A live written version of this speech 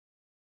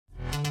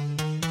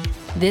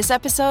This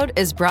episode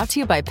is brought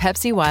to you by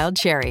Pepsi Wild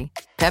Cherry.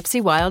 Pepsi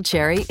Wild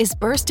Cherry is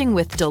bursting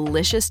with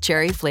delicious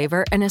cherry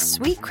flavor and a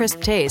sweet,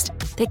 crisp taste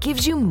that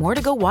gives you more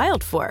to go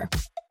wild for.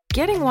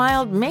 Getting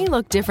wild may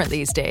look different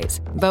these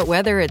days, but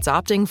whether it's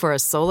opting for a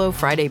solo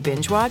Friday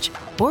binge watch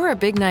or a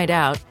big night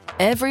out,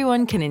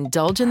 everyone can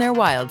indulge in their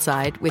wild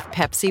side with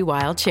Pepsi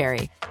Wild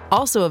Cherry.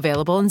 Also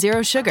available in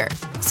Zero Sugar.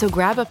 So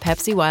grab a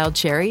Pepsi Wild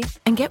Cherry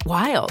and get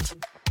wild.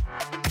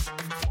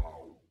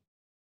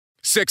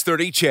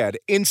 630 CHED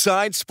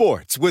Inside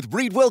Sports with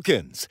Reed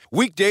Wilkins.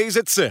 Weekdays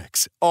at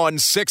 6 on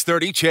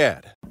 630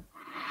 CHED.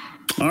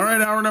 All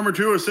right, hour number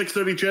 2 of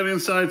 630 CHED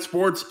Inside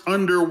Sports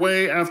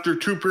underway after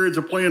 2 periods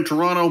of play in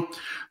Toronto.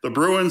 The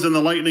Bruins and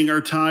the Lightning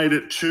are tied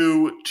at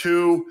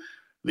 2-2.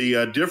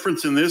 The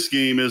difference in this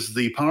game is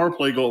the power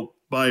play goal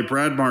by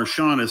Brad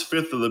Marchand is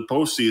 5th of the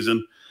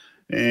postseason,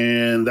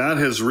 and that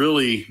has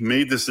really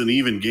made this an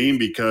even game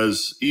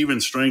because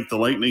even strength, the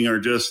Lightning are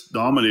just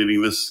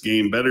dominating this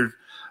game. Better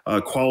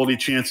quality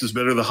chances,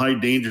 better the high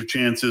danger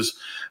chances,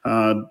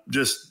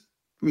 just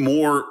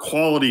more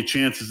quality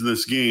chances in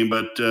this game,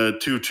 but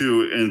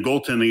 2-2, and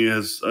goaltending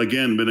has,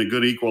 again, been a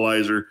good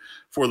equalizer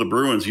for the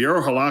Bruins.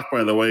 Jaro Halak,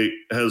 by the way,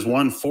 has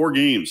won 4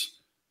 games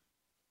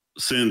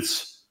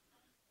since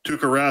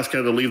Tuukka Rask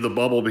had to leave the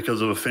bubble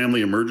because of a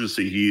family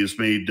emergency. He has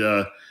made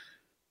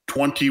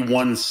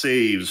 21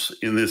 saves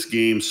in this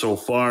game so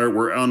far,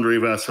 where Andrei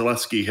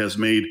Vasilevsky has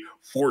made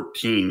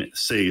 14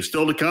 saves.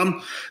 Still to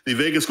come, the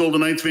Vegas Golden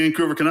Knights,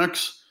 Vancouver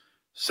Canucks.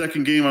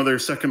 Second game of their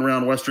second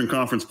round Western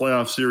Conference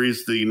playoff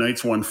series. The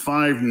Knights won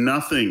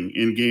 5-0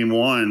 in game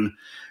 1.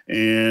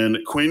 And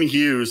Quinn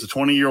Hughes, the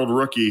 20-year-old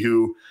rookie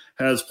who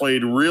has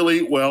played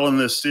really well in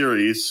this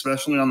series,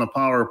 especially on the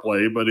power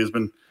play, but has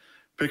been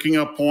picking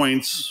up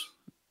points,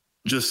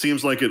 just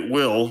seems like it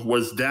will,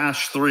 was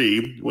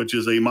 -3, which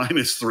is a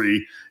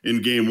 -3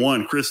 in game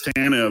 1. Chris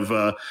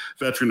Tanev,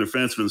 veteran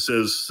defenseman,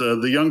 says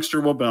the youngster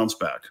will bounce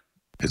back.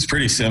 It's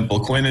pretty simple.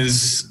 Quinn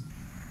is,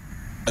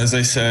 as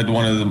I said,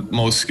 one of the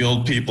most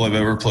skilled people I've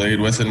ever played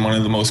with and one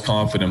of the most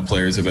confident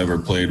players I've ever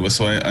played with.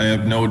 So I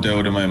have no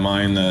doubt in my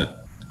mind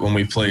that when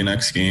we play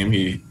next game,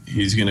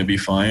 he's going to be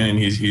fine and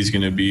he's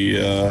going to be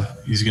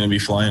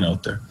flying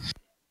out there.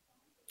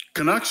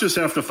 Canucks just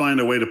have to find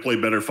a way to play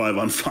better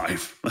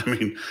 5-on-5. I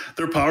mean,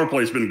 their power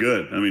play's been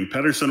good. I mean,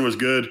 Pettersson was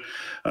good.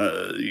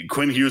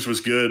 Quinn Hughes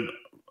was good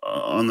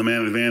on the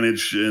man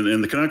advantage.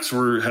 And the Canucks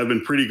have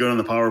been pretty good on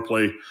the power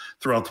play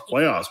throughout the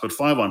playoffs. But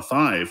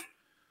 5-on-5,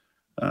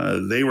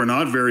 they were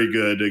not very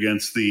good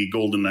against the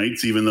Golden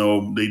Knights, even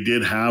though they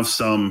did have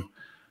some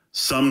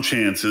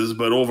chances.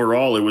 But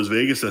overall, it was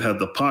Vegas that had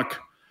the puck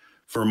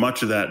for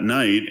much of that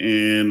night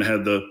and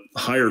had the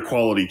higher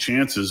quality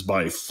chances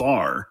by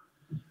far.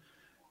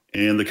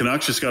 And the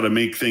Canucks just got to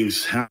make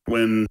things happen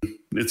when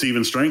it's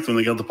even strength, when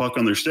they got the puck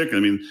on their stick. I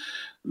mean,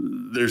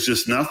 there's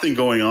just nothing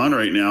going on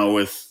right now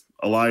with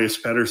Elias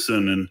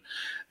Pettersson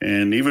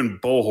and even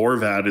Bo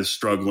Horvat is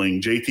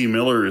struggling. JT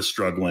Miller is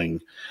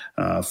struggling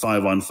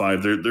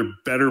 5-on-5. Their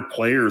better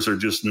players are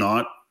just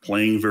not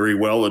playing very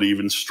well at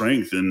even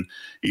strength. And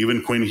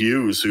even Quinn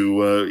Hughes,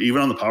 who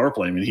even on the power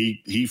play, I mean,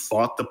 he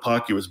fought the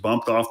puck. He was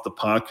bumped off the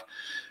puck.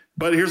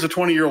 But here's a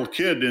 20-year-old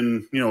kid,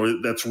 and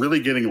that's really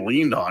getting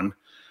leaned on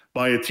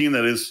by a team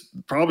that is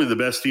probably the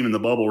best team in the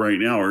bubble right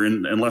now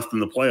and left in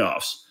the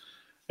playoffs.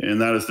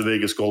 And that is the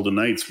Vegas Golden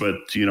Knights.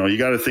 But, you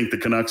got to think the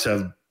Canucks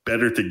have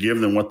better to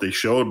give than what they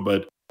showed.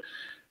 But,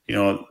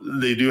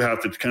 they do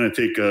have to kind of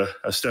take a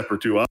step or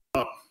two up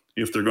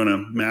if they're going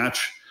to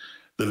match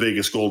the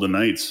Vegas Golden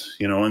Knights,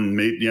 and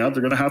they're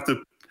going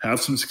to have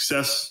some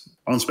success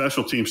on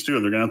special teams too.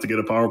 They're going to have to get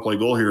a power play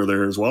goal here or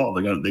there as well.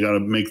 They got to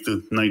make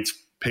the Knights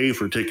pay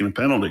for taking a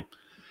penalty.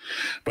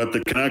 But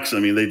the Canucks, I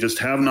mean, they just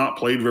have not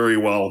played very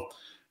well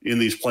in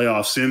these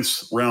playoffs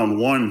since round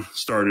 1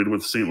 started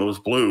with the St. Louis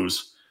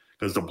Blues,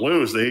 because the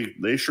Blues,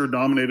 they sure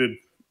dominated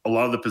a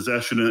lot of the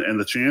possession and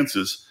the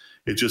chances.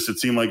 It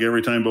seemed like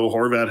every time Bo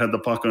Horvat had the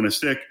puck on his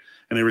stick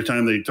and every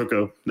time they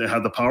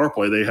had the power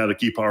play, they had a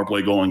key power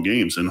play goal in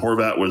games. And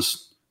Horvat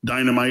was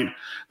dynamite.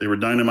 They were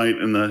dynamite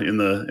in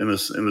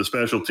the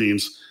special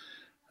teams.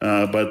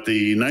 But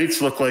the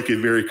Knights look like a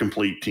very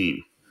complete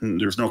team.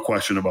 There's no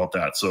question about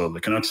that. So the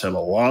Canucks have a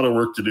lot of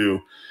work to do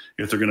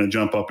if they're going to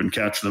jump up and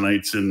catch the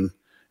Knights in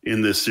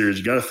this series.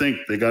 You got to think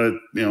they got to,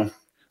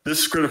 this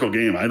is a critical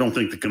game. I don't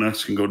think the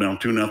Canucks can go down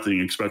 2-0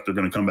 and expect they're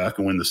going to come back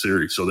and win the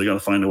series. So they got to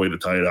find a way to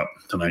tie it up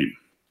tonight.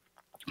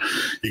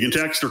 You can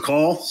text or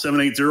call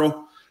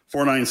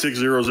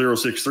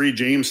 780-496-0063.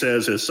 James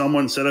says, has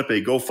someone set up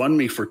a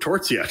GoFundMe for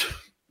Torts yet?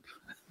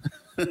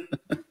 I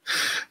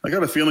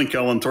got a feeling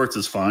Kellen Torts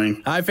is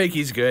fine. I think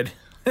he's good.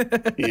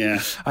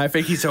 Yeah. I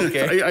think he's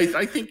okay.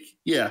 I think,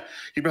 yeah,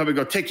 he'd probably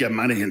go, take your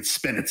money and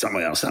spend it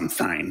somewhere else. I'm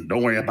fine.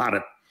 Don't worry about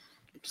it.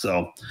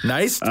 So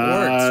nice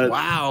Torts.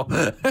 Wow.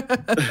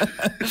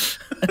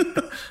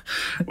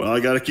 Well, I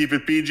got to keep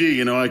it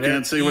PG. I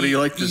can't say what he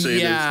liked to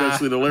say,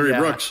 especially to Larry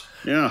Brooks.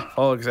 Yeah.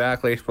 Oh,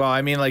 exactly. Well,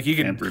 I mean, like you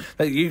can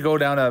go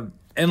down a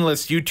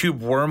endless YouTube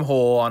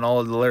wormhole on all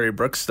of the Larry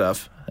Brooks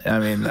stuff. I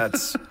mean,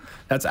 that's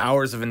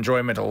hours of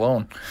enjoyment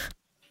alone.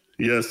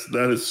 Yes,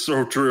 that is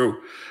so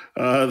true.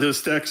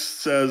 This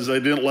text says, I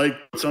didn't like,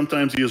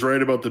 sometimes he is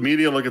right about the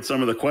media. Look at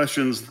some of the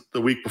questions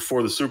the week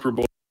before the Super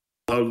Bowl.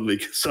 How do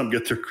some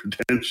get their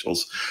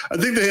credentials? I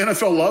think the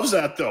NFL loves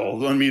that,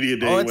 though, on media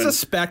day. Oh, it's a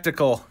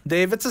spectacle,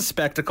 Dave. It's a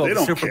spectacle. They the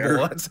don't Super care.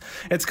 Bowl.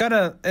 It's kind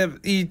of,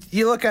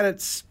 you look at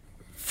it,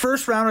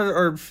 first round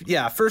of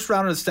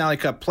the Stanley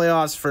Cup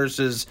playoffs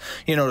versus,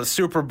 the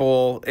Super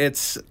Bowl.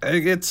 It's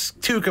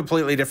two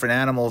completely different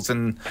animals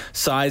in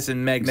size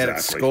and magnetic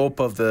scope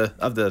of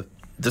the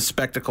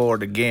spectacle or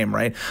the game,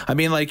 right? I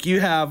mean, like,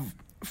 you have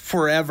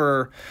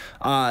forever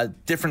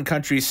different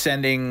countries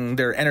sending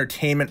their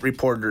entertainment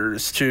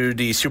reporters to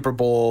the Super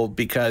Bowl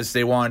because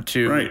they want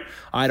to,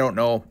 I don't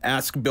know,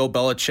 ask Bill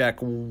Belichick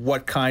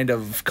what kind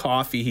of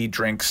coffee he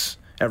drinks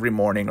every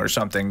morning or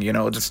something.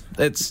 It's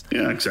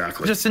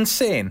just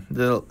insane,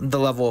 the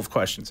level of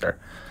questions there.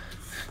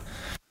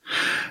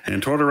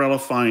 And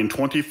Tortorella fined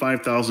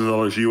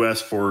 $25,000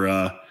 US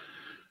for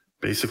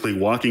basically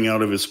walking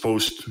out of his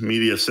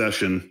post-media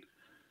session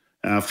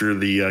after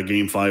the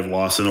Game 5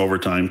 loss in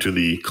overtime to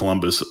the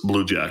Columbus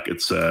Blue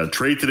Jackets.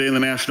 Trade today in the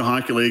National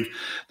Hockey League.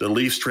 The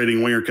Leafs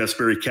trading winger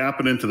Kasperi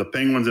Kapanen to the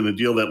Penguins in a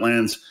deal that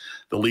lands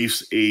the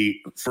Leafs a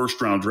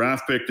first-round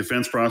draft pick,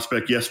 defense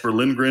prospect Jesper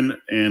Lindgren,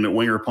 and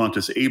winger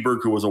Pontus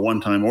Aberg, who was a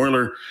one-time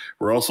Oiler,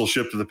 were also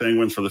shipped to the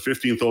Penguins for the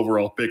 15th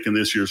overall pick in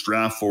this year's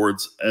draft.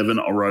 Forwards Evan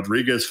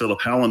Rodriguez,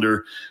 Philip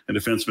Hallander, and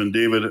defenseman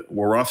David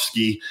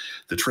Worofsky.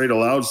 The trade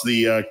allows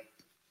the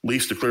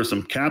Leafs to clear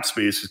some cap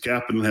space,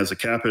 because Kapanen has a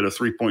cap hit of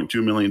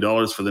 $3.2 million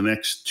for the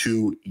next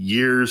 2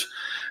 years.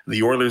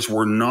 The Oilers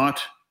were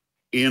not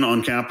in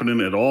on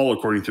Kapanen at all,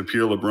 according to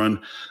Pierre LeBrun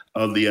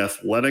of The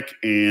Athletic.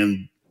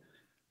 And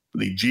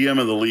the GM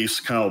of the Leafs,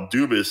 Kyle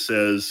Dubas,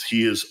 says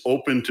he is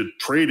open to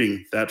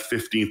trading that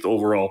 15th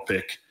overall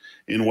pick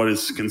in what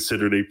is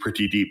considered a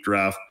pretty deep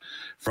draft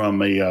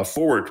from a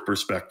forward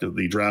perspective.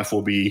 The draft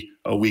will be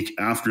a week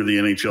after the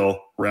NHL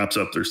wraps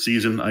up their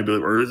season, I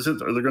believe. Or is it?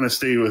 Are they going to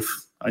stay with?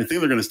 I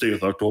think they're going to stay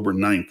with October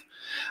 9th.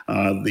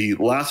 The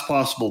last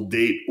possible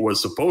date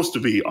was supposed to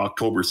be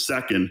October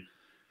 2nd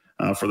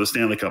for the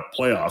Stanley Cup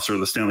playoffs or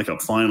the Stanley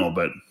Cup final,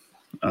 but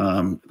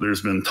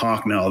there's been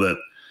talk now that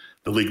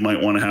the league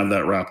might want to have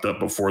that wrapped up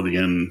before the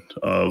end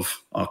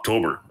of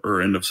October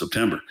or end of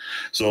September.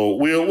 So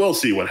we'll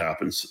see what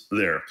happens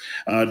there.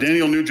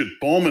 Daniel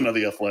Nugent-Bowman of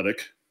The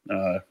Athletic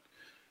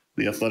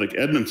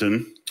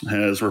Edmonton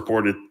has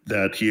reported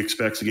that he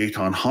expects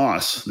Gaetan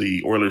Haas,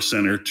 the Oilers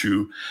center,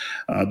 to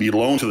be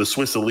loaned to the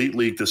Swiss Elite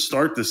League to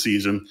start the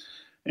season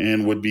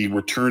and would be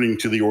returning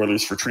to the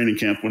Oilers for training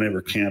camp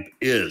whenever camp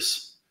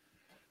is.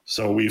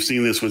 So we've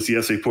seen this with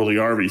Jesse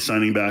Puljujärvi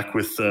signing back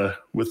with the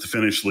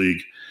Finnish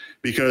league,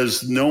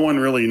 because no one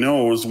really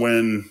knows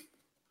when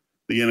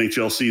the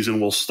NHL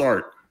season will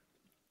start.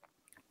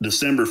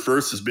 December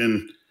 1st has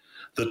been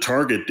the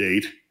target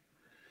date,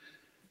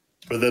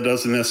 but that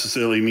doesn't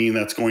necessarily mean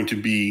that's going to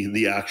be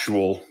the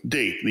actual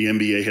date. The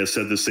NBA has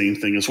said the same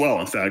thing as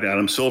well. In fact,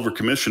 Adam Silver,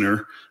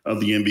 commissioner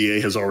of the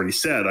NBA, has already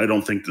said, I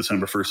don't think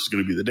December 1st is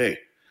going to be the day.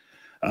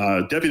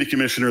 Deputy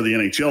Commissioner of the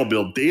NHL,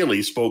 Bill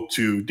Daly, spoke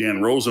to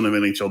Dan Rosen of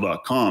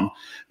NHL.com.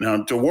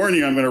 Now, to warn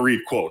you, I'm going to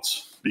read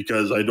quotes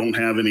because I don't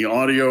have any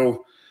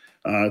audio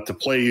to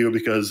play you,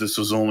 because this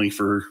was only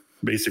for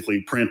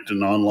basically print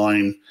and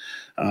online,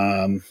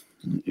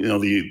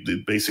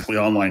 the basically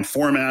online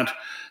format.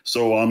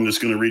 So I'm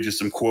just going to read you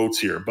some quotes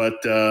here.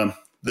 But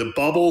the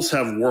bubbles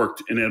have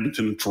worked in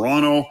Edmonton and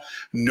Toronto.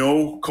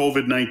 No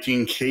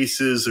COVID-19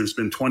 cases. There's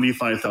been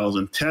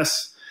 25,000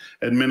 tests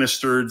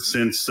administered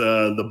since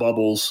the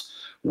bubbles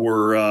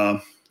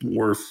were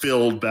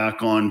filled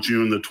back on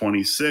June the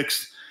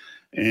 26th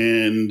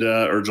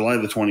or July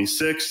the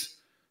 26th.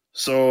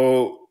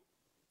 So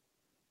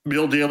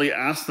Bill Daly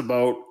asked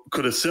about,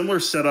 could a similar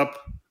setup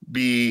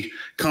be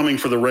coming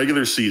for the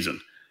regular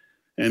season?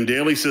 And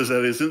Daly says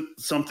that isn't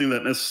something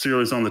that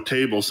necessarily is on the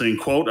table, saying,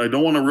 quote, I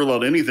don't want to rule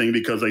out anything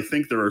because I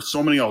think there are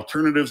so many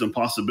alternatives and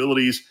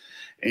possibilities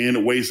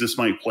and ways this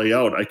might play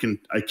out.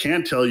 I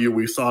can't tell you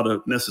we've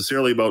thought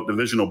necessarily about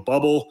divisional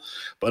bubble,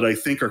 but I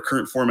think our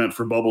current format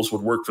for bubbles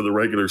would work for the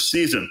regular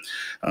season,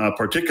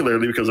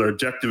 particularly because our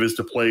objective is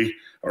to play,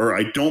 or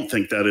I don't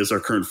think that is our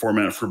current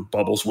format for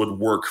bubbles would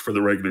work for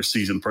the regular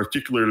season,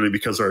 particularly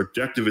because our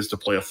objective is to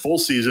play a full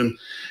season,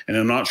 and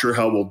I'm not sure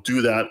how we'll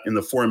do that in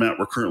the format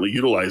we're currently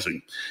utilizing.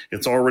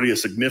 It's already a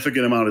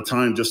significant amount of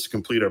time just to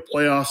complete our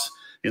playoffs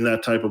in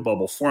that type of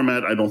bubble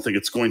format. I don't think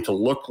it's going to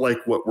look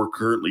like what we're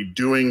currently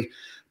doing,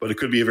 but it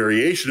could be a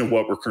variation of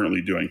what we're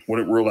currently doing.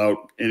 Wouldn't rule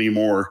out any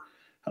more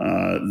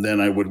than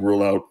I would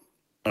rule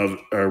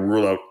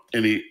out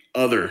any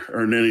other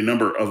or any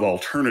number of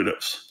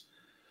alternatives.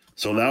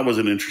 So that was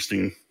an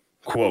interesting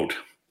quote.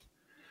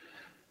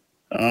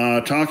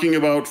 Talking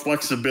about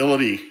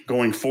flexibility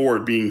going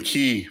forward being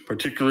key,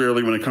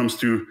 particularly when it comes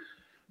to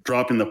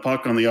dropping the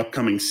puck on the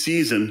upcoming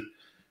season,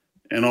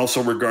 and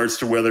also regards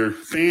to whether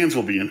fans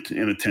will be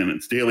in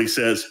attendance. Daly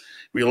says,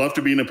 we love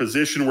to be in a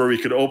position where we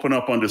could open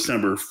up on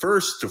December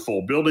 1st to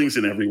full buildings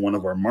in every one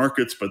of our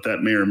markets, but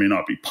that may or may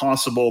not be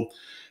possible,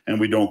 and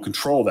we don't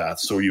control that,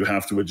 so you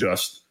have to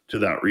adjust to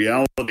that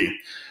reality.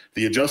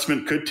 The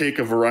adjustment could take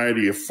a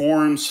variety of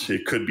forms.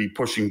 It could be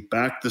pushing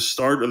back the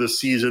start of the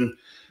season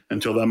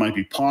until that might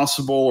be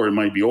possible, or it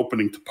might be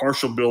opening to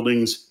partial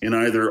buildings in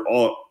either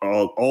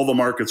all the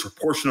markets or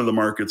portion of the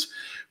markets.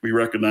 We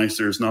recognize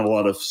there's not a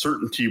lot of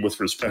certainty with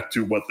respect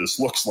to what this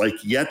looks like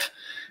yet,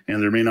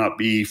 and there may not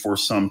be for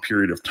some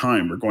period of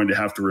time. We're going to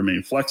have to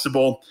remain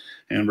flexible,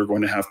 and we're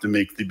going to have to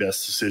make the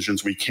best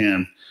decisions we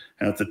can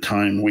at the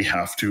time we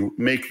have to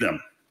make them.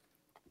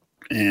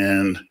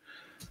 And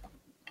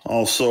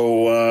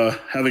also,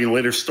 having a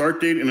later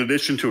start date, in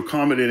addition to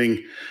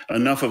accommodating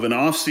enough of an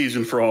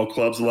off-season for all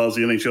clubs, allows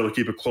the NHL to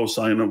keep a close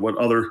eye on what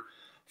other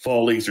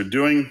fall leagues are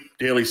doing.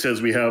 Daly says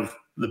we have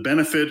the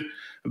benefit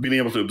of being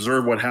able to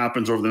observe what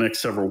happens over the next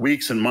several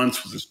weeks and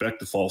months with respect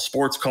to fall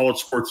sports, college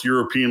sports,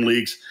 European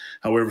leagues,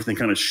 how everything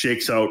kind of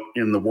shakes out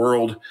in the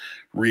world,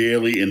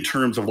 really, in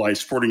terms of live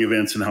sporting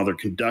events and how they're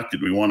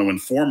conducted. We want to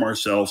inform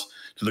ourselves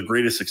to the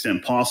greatest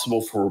extent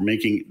possible for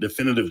making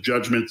definitive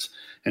judgments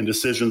and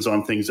decisions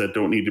on things that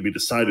don't need to be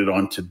decided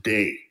on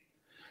today.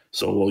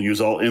 So we'll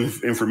use all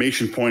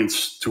information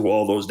points to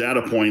all those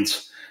data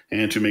points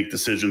and to make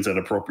decisions at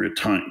appropriate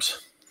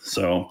times.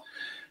 So,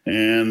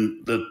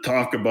 and the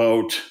talk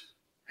about,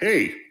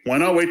 hey, why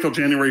not wait till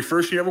January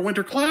 1st? You have a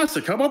Winter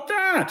Classic. How about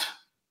that?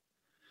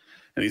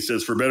 And he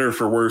says, for better or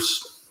for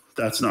worse,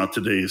 that's not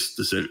today's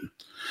decision.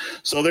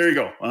 So there you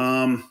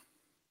go.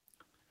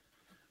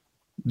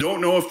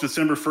 Don't know if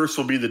December 1st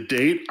will be the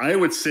date. I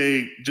would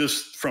say,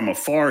 just from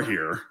afar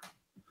here,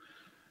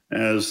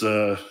 as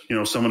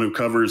someone who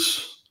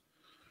covers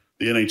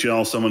the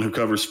NHL, someone who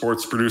covers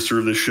sports, producer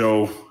of the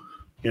show,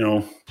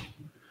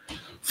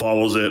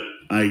 follows it.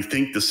 I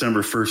think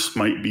December 1st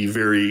might be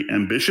very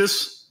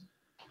ambitious.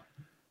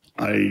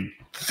 I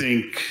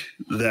think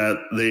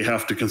that they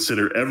have to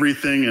consider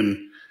everything. And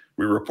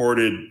we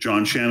reported,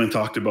 John Shannon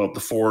talked about the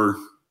 4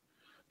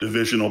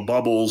 divisional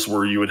bubbles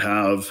where you would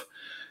have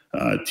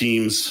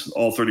teams,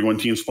 all 31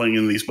 teams playing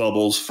in these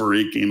bubbles for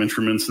 8-game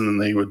increments, and then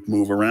they would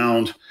move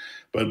around.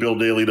 But Bill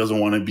Daly doesn't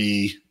want to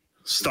be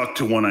stuck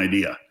to one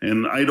idea.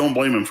 And I don't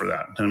blame him for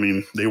that. I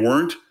mean, they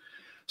weren't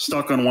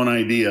stuck on one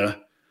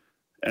idea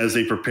as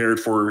they prepared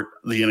for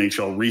the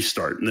NHL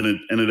restart. And then it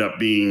ended up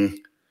being,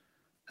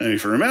 and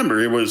if you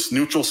remember, it was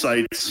neutral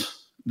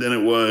sites, then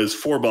it was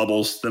 4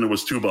 bubbles, then it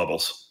was 2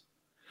 bubbles.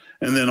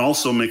 And then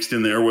also mixed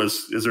in there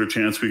was, is there a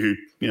chance we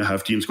could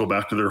have teams go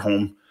back to their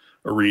home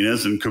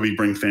arenas, and could we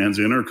bring fans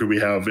in, or could we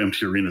have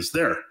empty arenas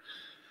there?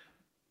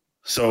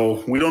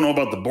 So we don't know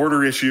about the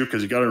border issue,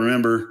 because you got to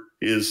remember,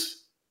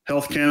 is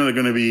Health Canada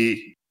going to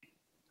be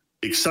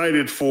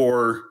excited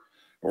for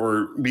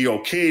or be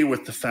okay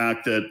with the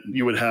fact that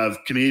you would have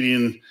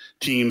Canadian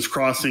teams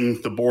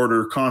crossing the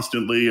border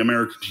constantly,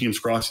 American teams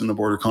crossing the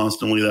border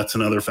constantly? That's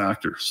another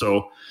factor.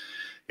 So,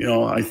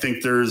 I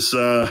think there's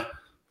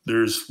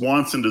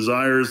wants and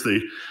desires.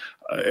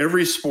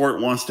 Every sport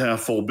wants to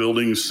have full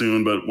buildings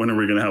soon, but when are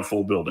we going to have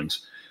full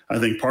buildings? I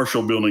think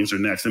partial buildings are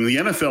next. And the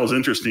NFL is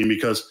interesting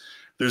because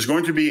there's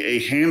going to be a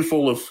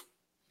handful of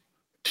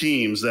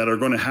teams that are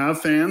going to have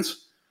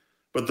fans,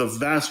 but the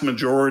vast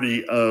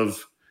majority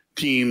of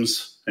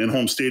teams and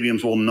home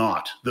stadiums will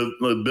not.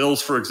 The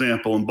Bills, for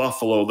example, in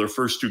Buffalo, their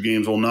first 2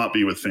 games will not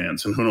be with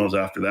fans, and who knows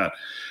after that.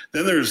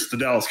 Then there's the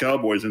Dallas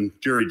Cowboys and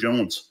Jerry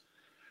Jones,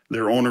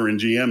 their owner and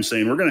GM,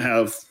 saying we're going to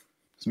have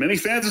as many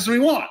fans as we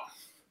want.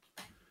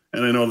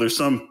 And I know there's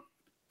some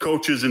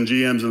coaches and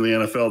GMs in the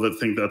NFL that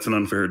think that's an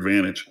unfair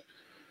advantage.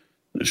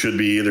 It should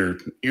be either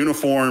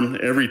uniform,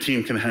 every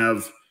team can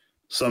have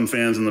some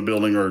fans in the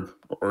building,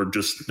 or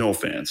just no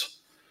fans.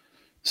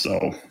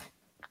 So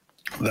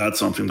that's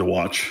something to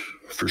watch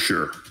for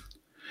sure.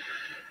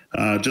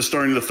 Just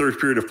starting the third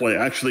period of play,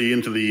 actually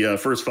into the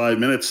first 5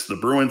 minutes, the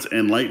Bruins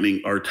and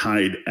Lightning are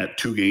tied at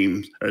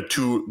 2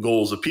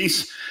 goals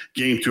apiece.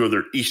 Game 2 of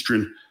their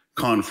Eastern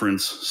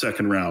Conference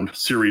second round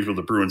series, with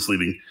the Bruins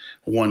leading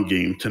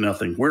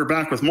 1-0. We're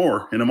back with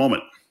more in a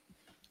moment.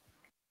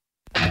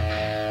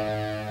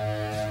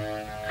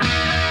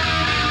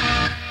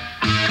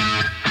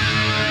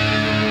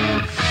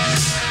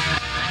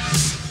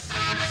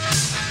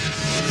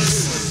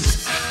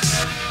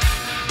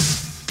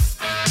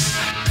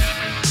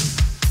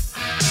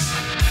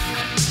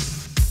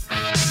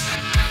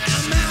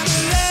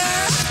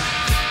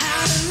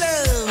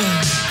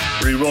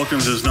 Reed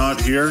Wilkins is not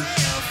here,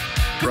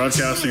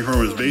 broadcasting from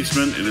his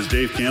basement. It is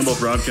Dave Campbell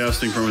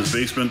broadcasting from his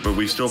basement, but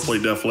we still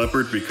play Def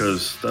Leppard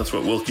because that's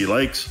what Wilkie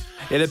likes.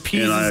 It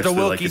appeases the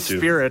Wilkie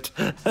spirit.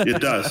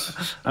 It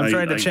does. I'm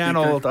trying to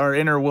channel our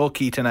inner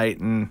Wilkie tonight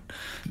and,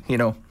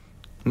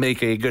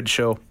 make a good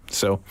show.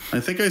 So I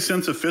think I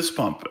sense a fist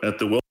pump at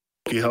the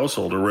Wilkie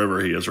household, or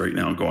wherever he is right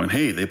now, going,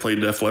 hey, they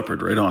played Def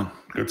Leppard. Right on.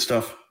 Good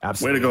stuff.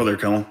 Absolutely. Way to go there,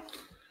 Kellen.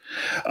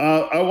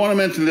 I want to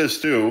mention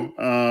this too.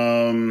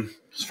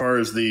 As far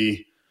as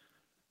we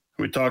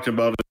talked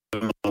about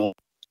it in the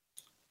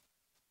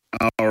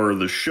hour of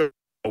the show,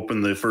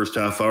 opened the first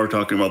half hour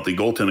talking about the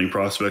goaltending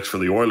prospects for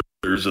the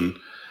Oilers, and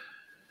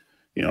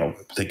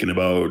thinking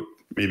about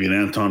maybe an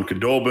Anton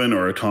Khudobin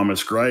or a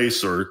Thomas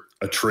Greiss or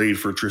a trade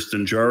for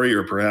Tristan Jarry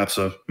or perhaps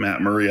a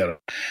Matt Murray.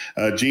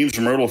 James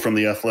Myrtle from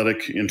The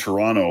Athletic in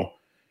Toronto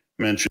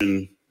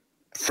mentioned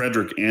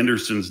Frederik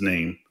Andersen's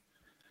name.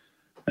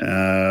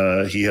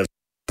 He has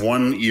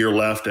 1 year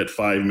left at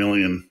 $5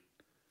 million.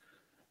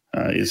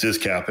 Is his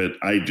cap hit.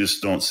 I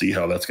just don't see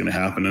how that's going to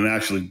happen. And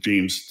actually,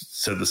 James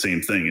said the same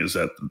thing, is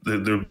that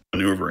they're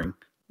maneuvering.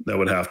 That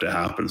would have to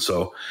happen.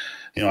 So,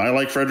 I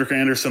like Frederik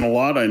Andersen a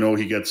lot. I know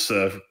he gets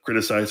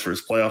criticized for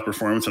his playoff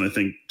performance, and I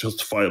think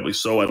justifiably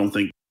so. I don't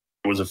think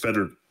it was a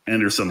Frederik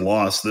Andersen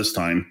loss this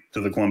time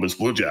to the Columbus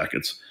Blue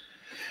Jackets,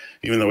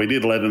 even though he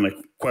did let in a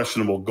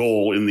questionable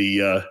goal in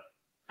the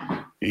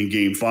in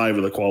Game 5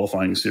 of the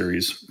qualifying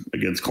series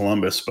against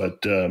Columbus.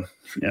 But,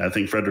 I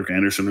think Frederik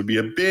Andersen would be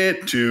a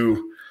bit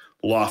too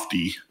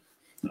lofty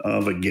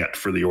of a get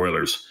for the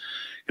Oilers,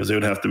 because they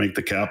would have to make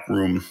the cap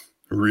room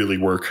really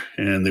work,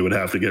 and they would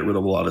have to get rid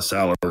of a lot of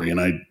salary,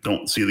 and I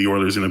don't see the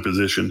Oilers in a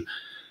position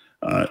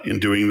in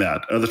doing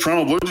that. The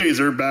Toronto Blue Jays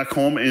are back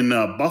home in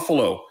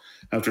Buffalo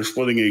after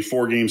splitting a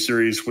 4-game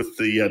series with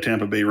the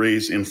Tampa Bay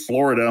Rays in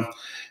Florida,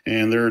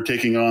 and they're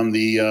taking on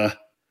the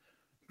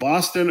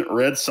Boston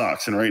Red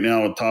Sox. And right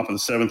now, at top of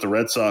the 7th, the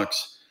Red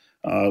Sox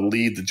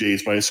lead the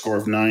Jays by a score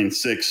of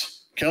 9-6.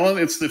 Kellen,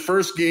 it's the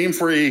first game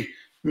for a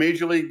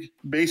Major League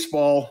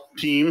Baseball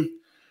team,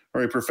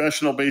 or a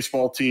professional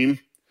baseball team,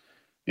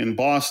 in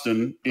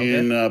Boston,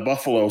 in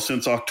Buffalo,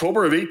 since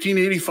October of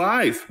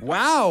 1885.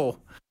 Wow.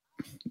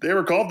 They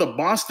were called the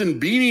Boston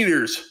Bean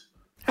Eaters.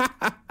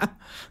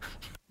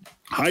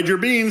 Hide your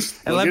beans.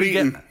 And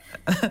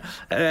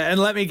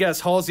let me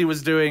guess, Halsey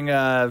was doing,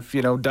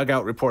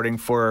 dugout reporting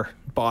for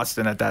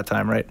Boston at that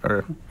time, right?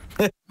 Or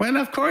well,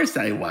 of course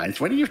I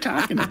was. What are you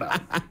talking about?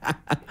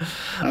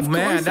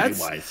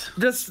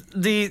 Just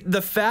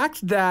the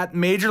fact that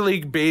Major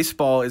League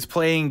Baseball is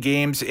playing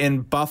games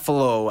in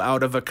Buffalo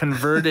out of a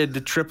converted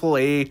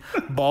AAA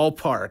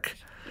ballpark.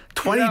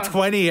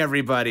 2020,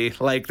 everybody.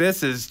 Like,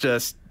 this is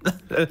just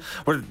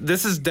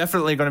this is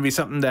definitely going to be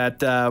something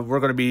that we're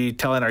going to be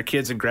telling our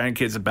kids and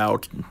grandkids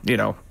about,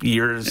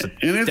 years,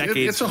 and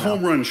decades. It's a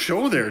home run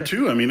show there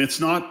too. I mean, it's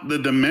not, the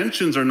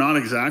dimensions are not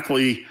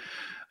exactly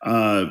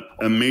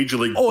a Major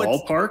League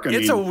ballpark.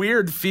 It's a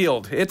weird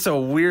field. It's a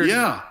weird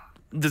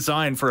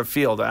design for a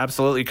field,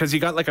 absolutely, because you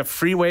got like a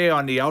freeway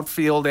on the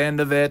outfield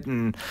end of it,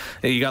 and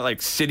you got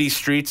like city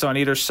streets on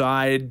either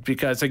side,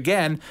 because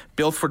again,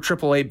 built for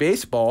AAA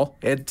baseball.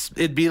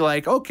 It'd be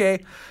like,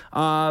 okay,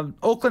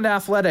 Oakland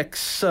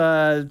Athletics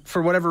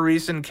for whatever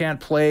reason can't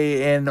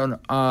play in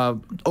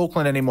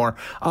Oakland anymore.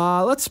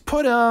 Let's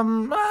put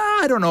them,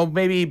 I don't know,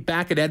 maybe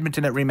back at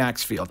Edmonton at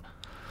Remax Field.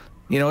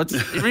 It's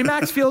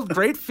Remax Field,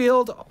 great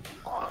field,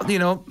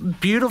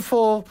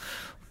 beautiful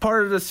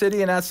part of the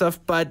city and that stuff,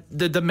 but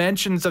the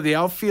dimensions of the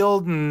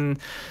outfield and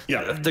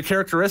the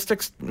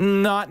characteristics,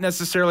 not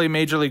necessarily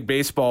Major League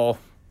Baseball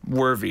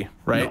worthy,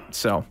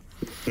 right?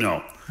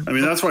 No. I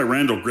mean, that's why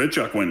Randall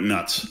Grichuk went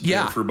nuts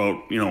for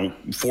about,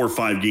 4 or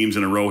 5 games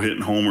in a row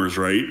hitting homers,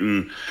 right?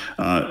 And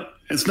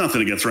it's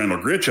nothing against Randall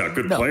Grichuk,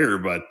 good player,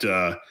 but,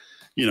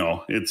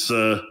 it's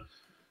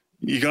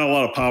you got a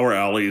lot of power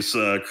alleys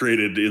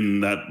created in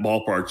that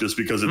ballpark just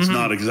because it's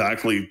not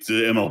exactly to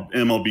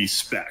MLB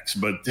specs.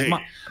 But hey,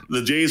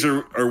 the Jays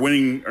are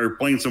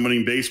playing some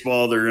winning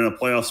baseball. They're in a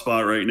playoff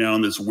spot right now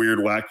in this weird,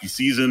 wacky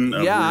season.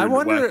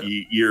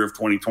 Wacky year of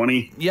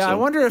 2020. Yeah, so, I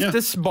wonder if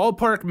this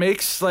ballpark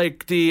makes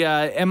like the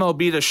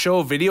MLB The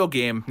Show video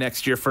game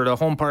next year for the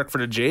home park for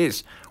the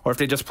Jays, or if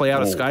they just play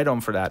out of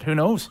Skydome for that. Who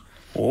knows?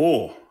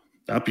 Oh,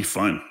 that'd be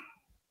fun.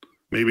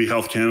 Maybe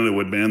Health Canada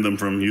would ban them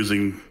from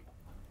using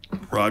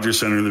Rogers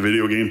Center in the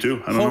video game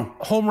too. I don't know.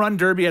 Home run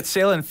derby at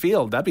Salem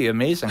Field. That'd be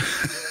amazing.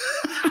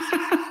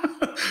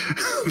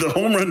 The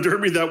home run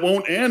derby that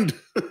won't end.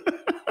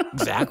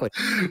 Exactly.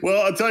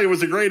 Well, I'll tell you, it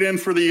was a great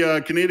end for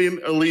the Canadian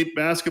Elite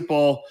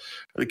Basketball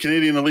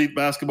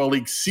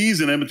League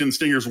season. Edmonton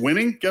Stingers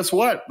winning. Guess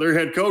what? Their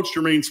head coach,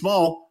 Jermaine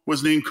Small,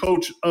 was named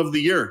Coach of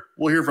the Year.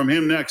 We'll hear from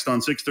him next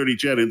on 630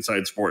 CHED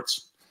Inside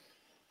Sports.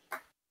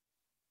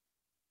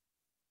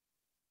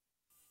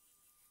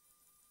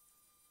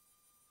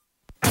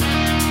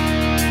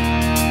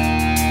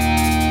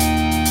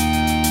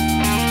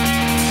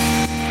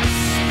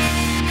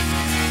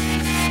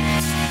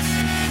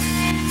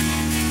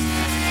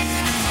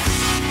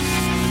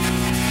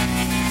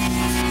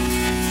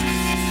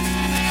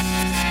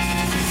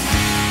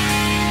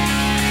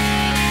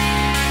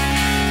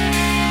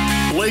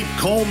 Blake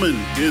Coleman,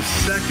 his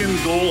second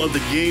goal of the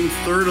game,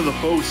 third of the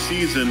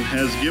postseason,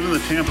 has given the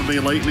Tampa Bay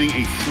Lightning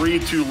a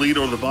 3-2 lead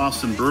over the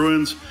Boston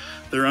Bruins.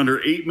 They're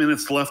under 8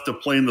 minutes left to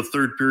play in the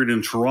third period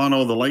in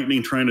Toronto. The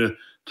Lightning trying to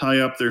tie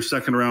up their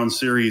second round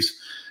series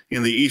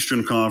in the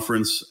Eastern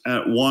Conference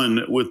at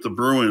 1 with the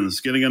Bruins.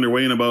 Getting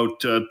underway in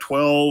about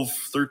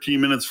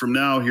 13 minutes from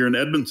now here in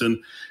Edmonton.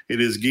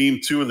 It is game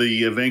 2 of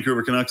the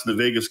Vancouver Canucks and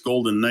the Vegas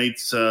Golden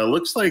Knights.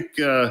 Looks like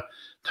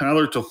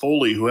Tyler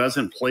Toffoli, who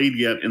hasn't played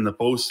yet in the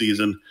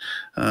postseason,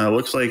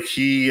 looks like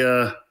he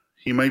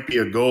might be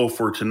a go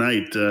for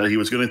tonight. He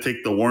was going to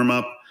take the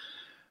warm-up.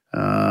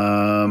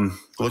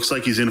 Looks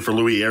like he's in for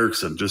Louis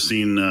Eriksson. Just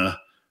seen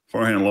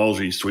Farhan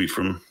Lalji's tweet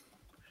from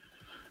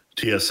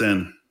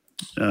TSN.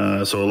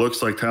 So it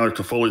looks like Tyler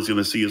Toffoli is going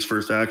to see his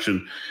first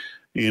action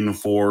in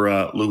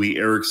for Louis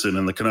Eriksson,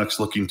 and the Canucks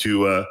looking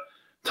to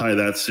tie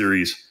that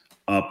series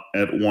up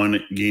at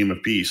 1 game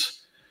apiece.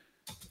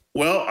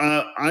 Well,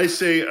 I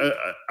say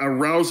a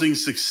rousing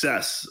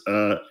success.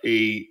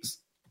 A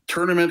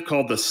tournament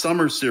called the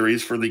Summer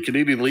Series for the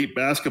Canadian Elite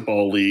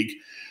Basketball League,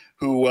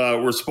 who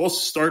were supposed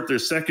to start their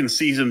second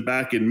season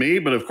back in May,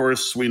 but of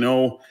course we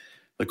know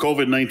the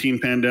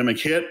COVID-19 pandemic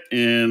hit,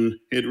 and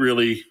it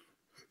really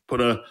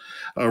put a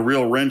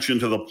real wrench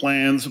into the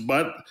plans.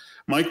 But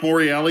Mike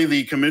Morreale,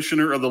 the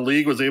commissioner of the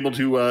league, was able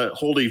to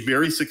hold a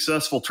very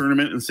successful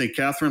tournament in St.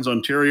 Catharines,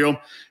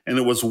 Ontario, and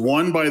it was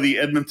won by the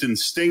Edmonton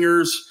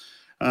Stingers,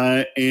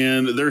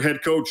 and their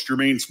head coach,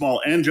 Jermaine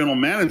Small, and general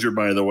manager,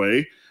 by the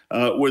way,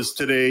 was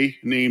today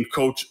named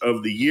Coach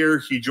of the Year.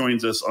 He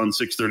joins us on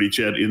 630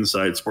 CHED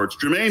Inside Sports.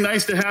 Jermaine,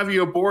 nice to have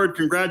you aboard.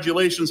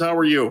 Congratulations. How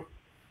are you?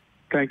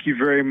 Thank you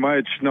very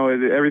much. No,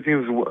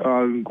 everything's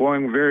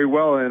going very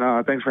well,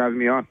 and thanks for having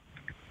me on.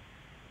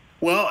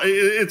 Well,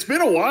 it's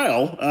been a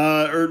while,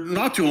 or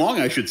not too long,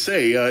 I should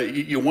say.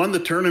 You won the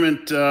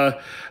tournament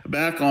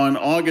back on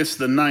August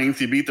the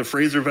 9th. You beat the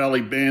Fraser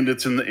Valley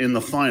Bandits in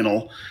the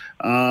final.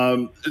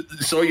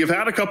 So you've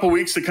had a couple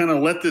weeks to kind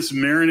of let this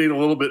marinate a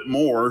little bit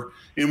more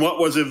in what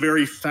was a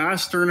very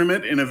fast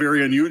tournament in a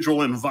very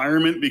unusual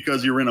environment,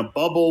 because you're in a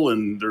bubble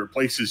and there are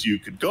places you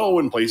could go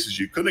and places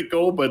you couldn't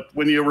go. But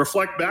when you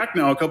reflect back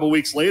now a couple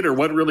weeks later,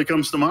 what really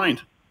comes to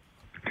mind?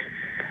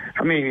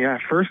 I mean, yeah,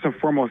 first and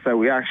foremost that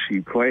we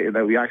actually played.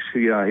 I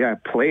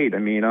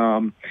mean, I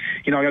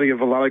got to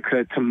give a lot of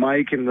credit to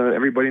Mike and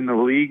everybody in the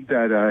league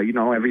that,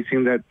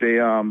 everything that they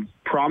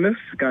promised,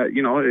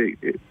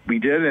 we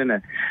did.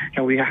 And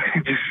we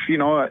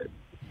just,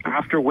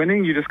 after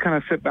winning, you just kind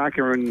of sit back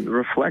and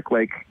reflect.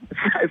 Like,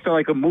 it felt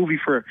like a movie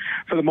for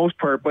the most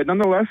part. But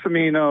nonetheless, I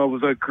mean, it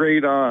was a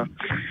great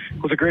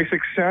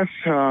success.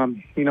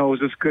 It was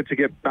just good to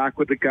get back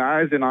with the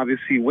guys and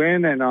obviously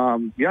win.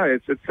 And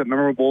it's a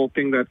memorable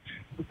thing that's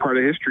part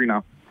of history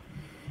now.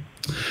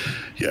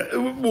 Yeah,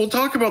 we'll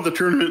talk about the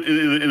tournament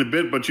in a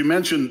bit, but you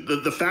mentioned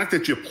the fact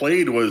that you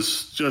played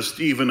was just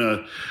even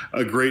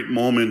a great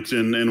moment.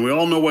 And we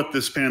all know what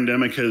this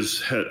pandemic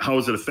how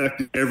has it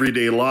affected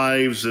everyday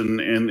lives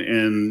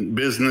and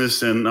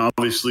business and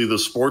obviously the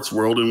sports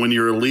world. And when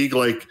you're a league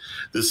like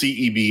the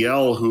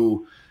CEBL,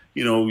 who,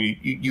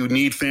 you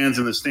need fans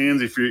in the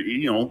stands if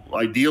you're,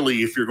 ideally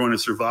if you're going to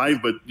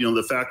survive. But,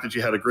 the fact that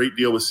you had a great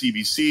deal with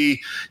CBC,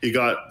 you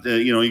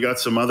got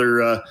some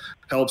other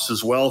helps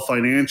as well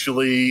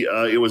financially.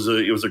 It was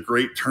a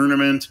great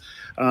tournament.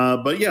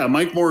 But yeah,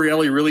 Mike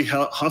Morreale really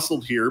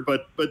hustled here.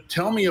 But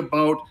tell me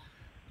about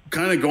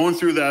kind of going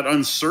through that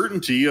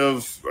uncertainty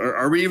of,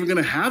 are we even going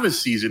to have a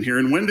season here?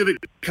 And when did it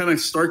kind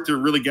of start to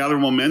really gather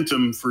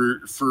momentum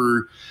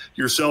for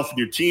yourself and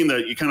your team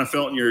that you kind of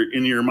felt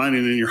in your mind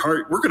and in your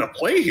heart, we're going to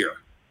play here?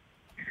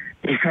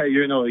 Yeah,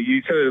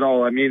 you said it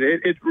all. I mean,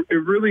 it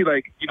really,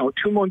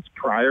 2 months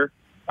prior,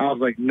 I was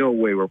like, no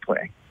way we're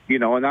playing.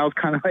 And that was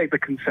kind of like the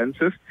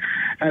consensus.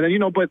 And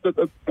then, but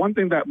the one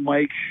thing that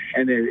Mike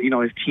and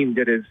his team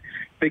did is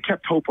they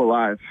kept hope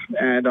alive.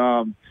 And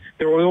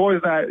there was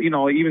always that,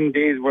 even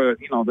days where,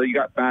 you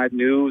got bad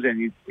news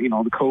and,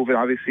 the COVID,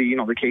 obviously,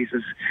 the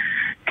cases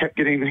kept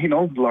getting,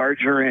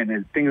 larger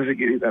and things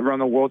around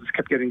the world just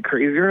kept getting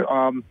crazier.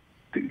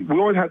 We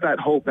always had that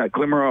hope, that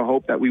glimmer of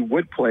hope that we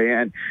would play.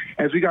 And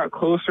as we got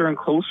closer and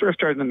closer, it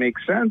started to make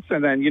sense.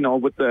 And then,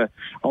 with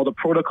all the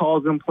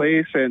protocols in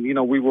place and,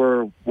 we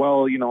were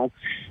well,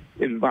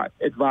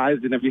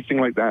 advised and everything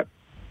like that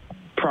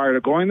prior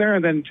to going there.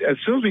 And then as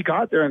soon as we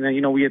got there and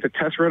then, we had to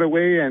test right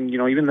away. And,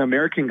 even the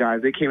American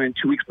guys, they came in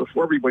 2 weeks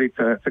before everybody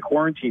to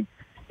quarantine.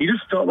 You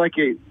just felt like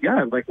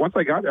once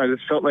I got there, I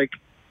just felt like,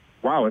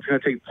 wow, it's going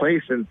to take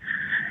place. And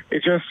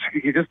it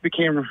just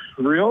became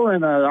real.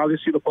 And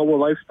obviously the bubble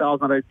lifestyle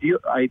is not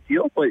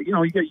ideal, but,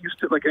 you get used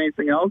to it like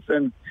anything else.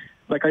 And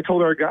like I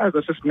told our guys,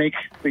 let's just make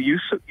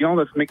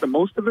let's make the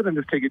most of it and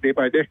just take it day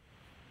by day.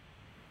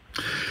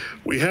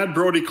 We had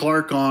Brody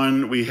Clark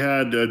on. We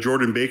had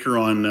Jordan Baker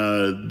on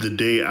the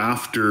day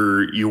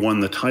after you won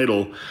the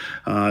title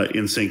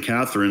in St.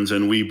 Catharines,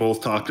 and we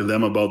both talked to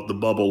them about the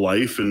bubble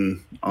life.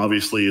 And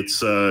obviously,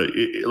 it's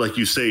like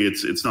you say,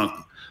 it's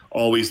not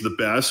always the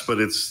best, but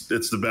it's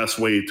the best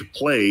way to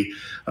play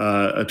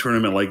a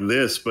tournament like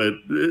this. But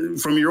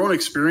from your own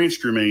experience,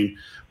 Jermaine,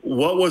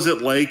 what was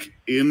it like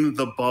in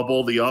the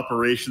bubble, the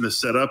operation, the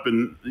setup,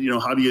 and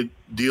how do you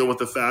deal with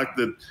the fact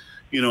that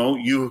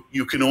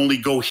you can only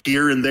go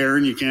here and there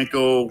and you can't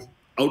go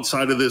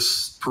outside of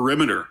this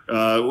perimeter?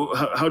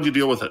 How'd you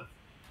deal with it?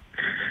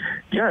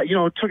 Yeah,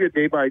 took it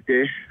day by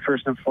day,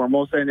 first and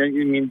foremost.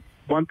 And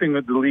one thing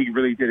that the league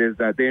really did is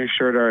that they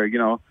ensured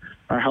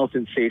our health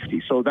and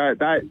safety. So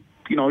that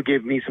it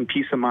gave me some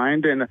peace of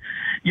mind. And, end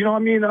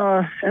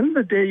of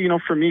the day,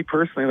 for me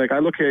personally, like I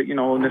look at,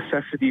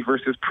 necessity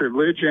versus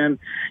privilege. And,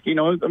 end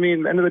of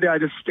the day, I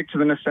just stick to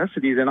the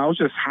necessities. And I was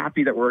just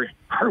happy that we're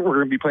going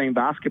to be playing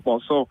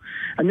basketball. So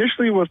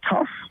initially it was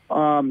tough,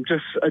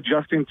 just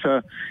adjusting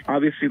to,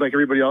 obviously, like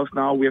everybody else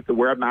now, we have to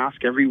wear a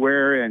mask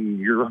everywhere. And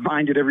you're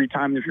reminded every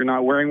time if you're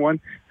not wearing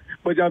one.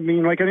 But,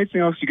 like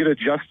anything else, you get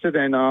adjusted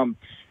and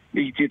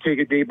you take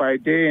it day by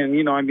day. And,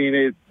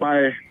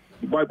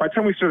 by the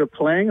time we started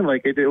playing,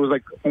 like it was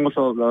like almost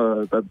on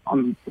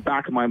the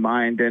back of my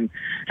mind. And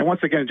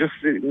once again, just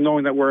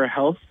knowing that we're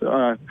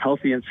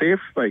healthy and safe,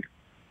 like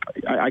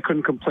I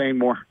couldn't complain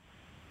more.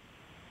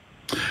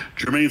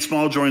 Jermaine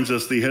Small joins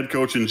us, the head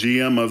coach and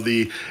GM of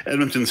the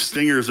Edmonton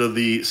Stingers of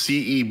the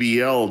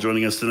CEBL,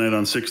 joining us tonight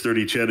on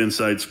 630 CHED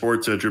Inside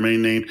Sports. Jermaine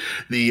named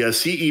the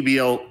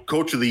CEBL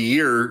Coach of the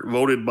Year,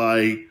 voted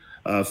by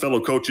fellow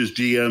coaches,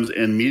 GMs,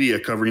 and media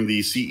covering the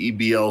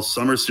CEBL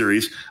Summer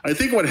Series. I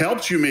think what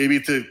helps you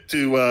maybe to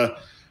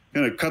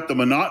kind of cut the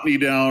monotony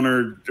down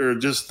or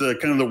just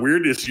kind of the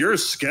weirdness, your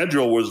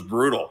schedule was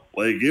brutal.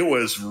 Like it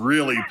was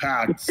really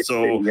packed.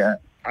 So yeah.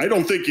 I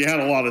don't think you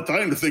had a lot of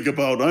time to think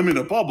about, I'm in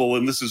a bubble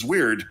and this is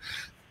weird.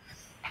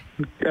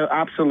 Yeah,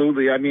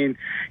 absolutely. I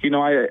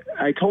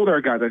told our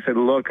guys, I said,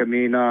 look,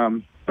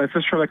 let's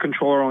just try to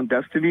control our own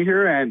destiny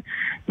here. And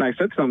I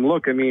said to them,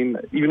 look, even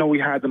though we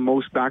had the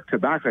most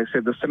back-to-backs, I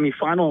said the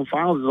semifinal and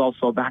finals is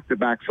also a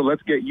back-to-back. So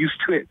let's get used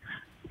to it.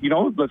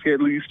 Let's get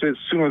used to it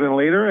sooner than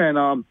later.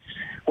 And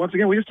once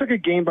again, we just took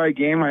it game by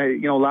game.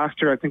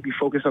 Last year I think we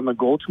focused on the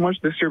goal too much.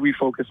 This year we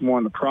focused more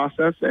on the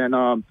process. And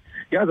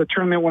the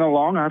tournament went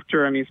along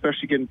after,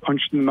 especially getting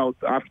punched in the mouth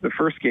after the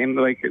first game.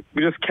 Like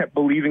we just kept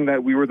believing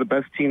that we were the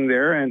best team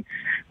there, and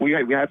we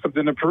had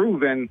something to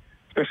prove. And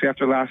especially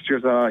after last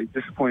year's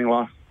disappointing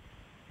loss.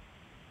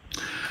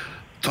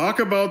 Talk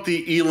about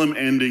the Elam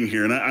ending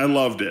here, and I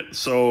loved it.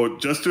 So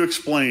just to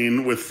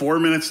explain, with 4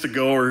 minutes to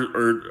go,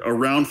 or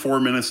around 4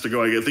 minutes to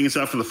go, I think it's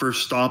after the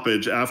first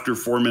stoppage, after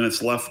 4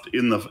 minutes left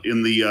in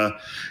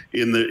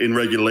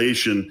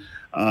regulation,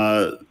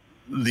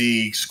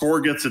 the score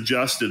gets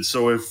adjusted.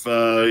 So if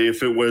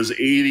it was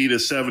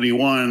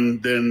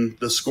 80-71, then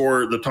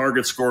the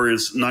target score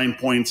is 9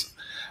 points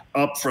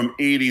up from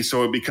 80,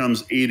 so it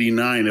becomes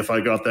 89. If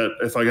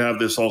I have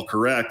this all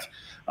correct.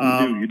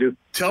 You do.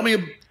 Tell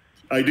me.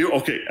 I do?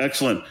 Okay,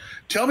 excellent.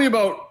 Tell me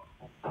about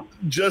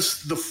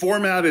just the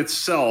format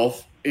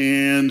itself,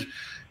 and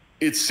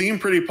it seemed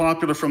pretty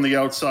popular from the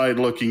outside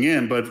looking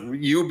in, but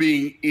you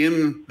being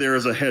in there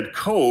as a head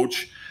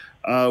coach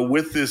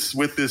with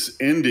this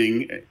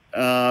ending,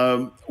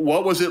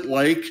 what was it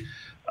like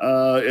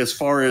as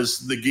far as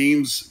the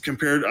games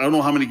compared? I don't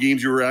know how many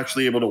games you were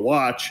actually able to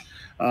watch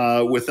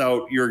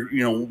without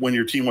when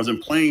your team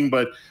wasn't playing,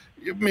 but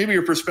maybe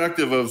your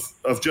perspective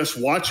of just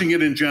watching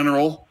it in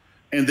general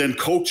and then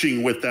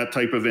coaching with that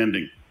type of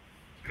ending.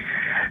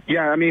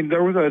 Yeah,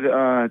 there was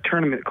a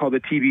tournament called the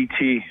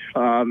TBT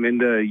in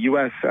the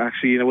U.S.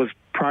 actually, and it was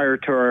prior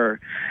to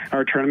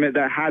our tournament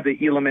that had the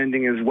Elam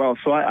ending as well.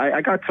 So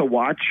I got to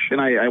watch, and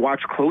I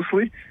watched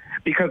closely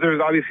because there's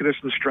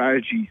some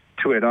strategy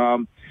to it.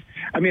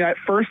 At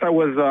first I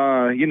was,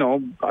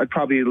 I'd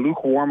probably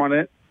lukewarm on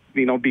it,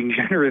 being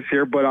generous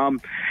here, but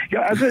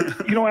as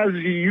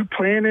you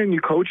playing it and you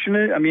coaching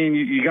it,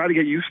 you got to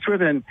get used to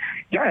it. And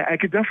yeah, I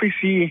could definitely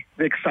see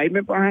the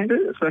excitement behind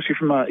it, especially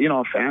from a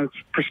fan's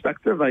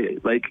perspective.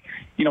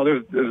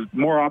 There's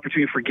more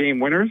opportunity for game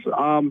winners.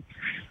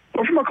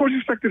 But from a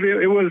coach's perspective,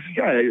 it was,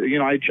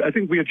 I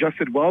think we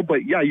adjusted well,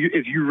 but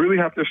you really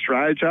have to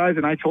strategize.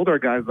 And I told our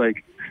guys,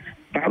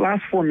 that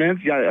last 4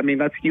 minutes,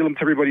 that's Elam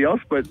to everybody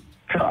else, but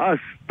to us,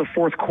 the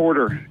fourth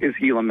quarter is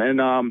Elam.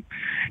 And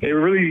it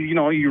really,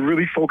 you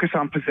really focus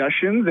on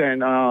possessions.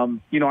 And,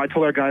 I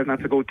told our guys not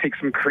to go take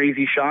some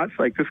crazy shots,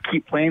 just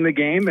keep playing the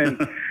game.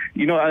 And,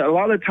 a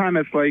lot of the time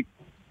it's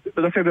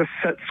let's say the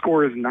set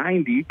score is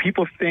 90.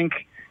 People think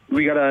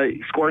we got to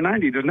score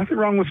 90. There's nothing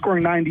wrong with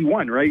scoring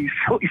 91, right?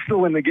 You're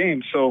still in the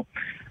game. So,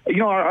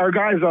 our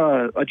guys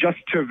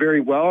adjusted to it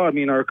very well.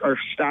 Our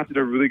staff did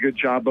a really good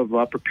job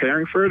of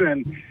preparing for it.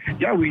 And,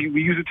 we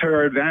use it to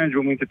our advantage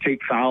when we need to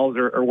take fouls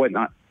or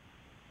whatnot.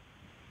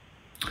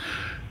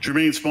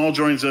 Jermaine Small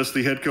joins us,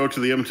 the head coach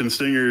of the Edmonton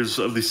Stingers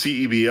of the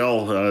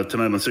CEBL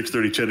tonight on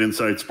 630 CHED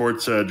Inside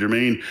Sports.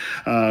 Jermaine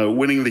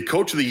winning the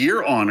Coach of the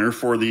Year honor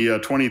for the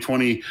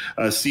 2020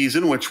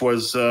 season, which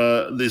was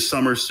the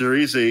Summer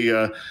Series,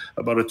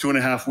 about a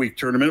 2.5-week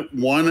tournament,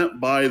 won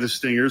by the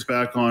Stingers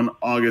back on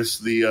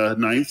August the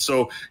 9th.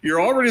 So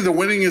you're already the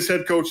winningest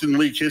head coach in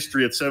league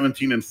history at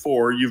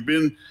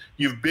 17-4.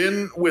 You've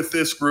been with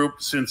this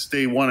group since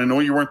day one. I know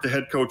you weren't the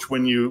head coach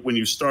when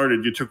you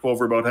started. You took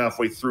over about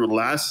halfway through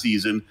last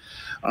season.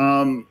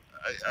 Kind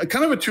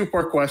of a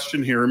two-part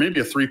question here, or maybe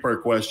a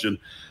three-part question.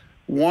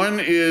 One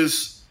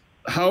is,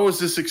 how is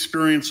this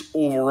experience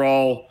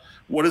overall?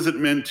 What has it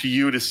meant to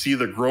you to see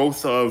the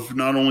growth of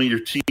not only your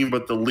team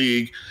but the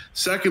league?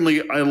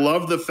 Secondly, I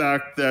love the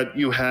fact that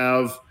you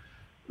have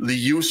the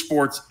U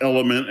Sports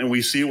element, and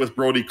we see it with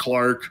Brody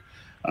Clark.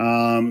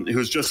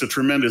 who's just a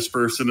tremendous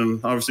person,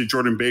 and obviously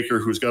Jordan Baker,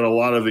 who's got a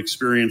lot of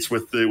experience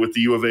with the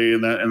U of A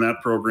and that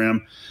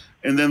program.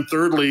 And then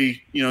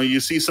thirdly, you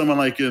see someone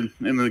like an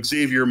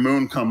Xavier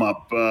Moon come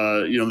up,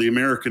 the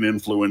American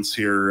influence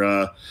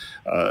here.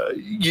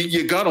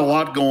 You got a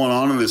lot going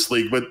on in this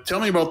league, but tell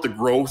me about the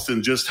growth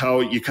and just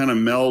how you kind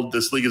of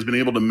this league has been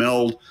able to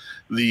meld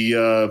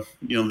the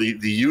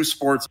youth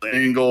sports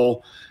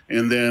angle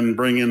and then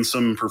bring in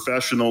some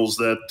professionals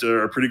that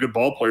are pretty good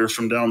ball players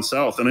from down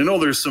south. And I know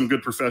there's some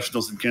good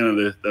professionals in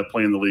Canada that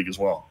play in the league as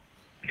well.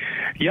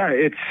 Yeah,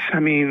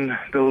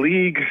 the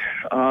league,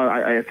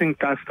 I think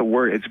that's the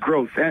word. It's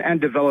growth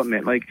and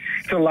development. Like,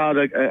 it's allowed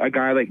a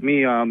guy like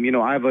me,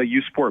 I have a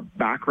youth sport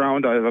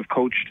background. I've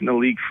coached in the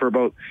league for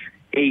about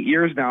 8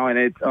 years now,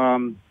 and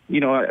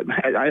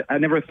I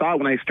never thought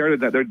when I started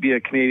that there'd be a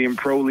Canadian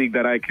Pro League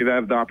that I could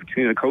have the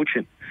opportunity to coach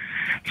in.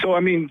 So,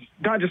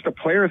 not just the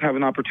players have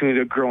an opportunity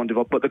to grow and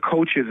develop, but the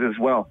coaches as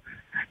well.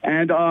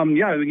 And,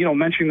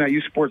 mentioning that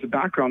youth sports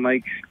background,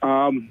 my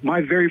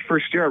very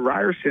first year at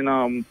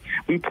Ryerson,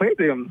 we played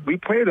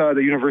the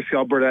University of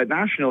Alberta at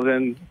Nationals,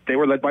 and they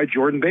were led by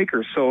Jordan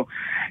Baker. So,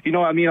 a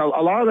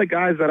lot of the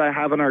guys that I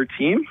have on our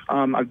team,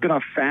 I've been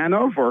a fan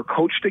of or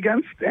coached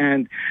against,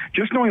 and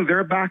just knowing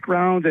their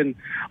background. And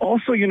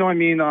also,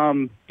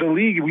 the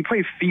league, we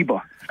play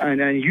FIBA,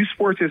 and youth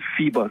sports is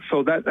FIBA.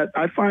 So that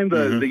I find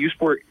the youth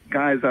sport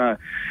guys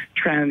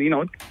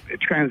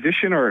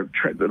transition or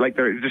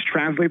just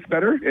translates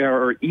better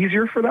or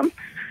easier for them.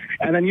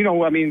 And then, I don't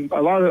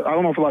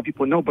know if a lot of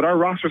people know, but our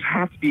rosters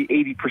have to be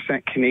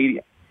 80%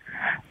 Canadian.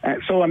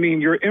 So,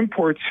 your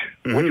imports,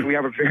 which we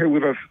have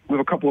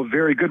a couple of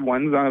very good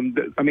ones.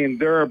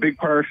 They're a big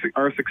part of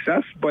our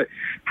success, but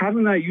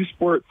having that youth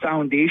sport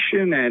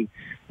foundation and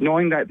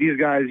knowing that these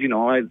guys,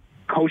 I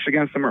coached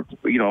against them or,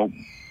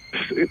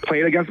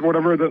 played against them,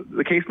 whatever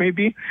the case may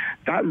be,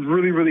 that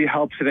really, really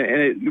helps with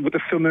the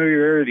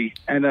familiarity.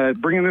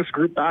 And bringing this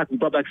group back, we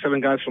brought back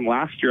 7 guys from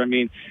last year.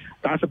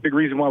 That's a big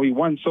reason why we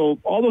won. So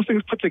all those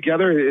things put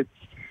together,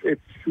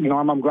 it's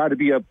I'm glad to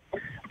be a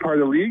part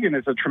of the league, and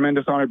it's a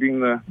tremendous honor being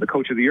the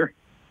coach of the year.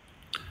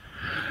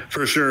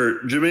 For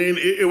sure. Jermaine,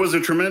 it was a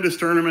tremendous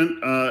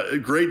tournament. A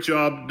great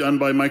job done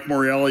by Mike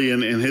Morreale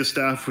and his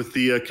staff with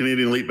the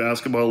Canadian Elite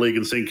Basketball League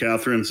in St.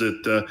 Catharines.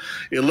 It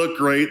looked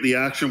great. The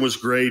action was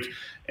great,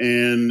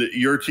 and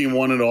your team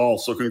won it all.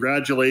 So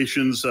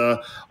congratulations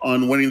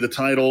on winning the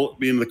title,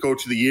 being the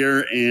coach of the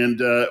year.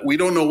 And we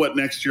don't know what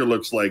next year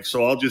looks like.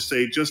 So I'll just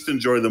say, just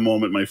enjoy the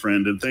moment, my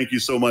friend. And thank you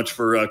so much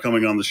for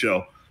coming on the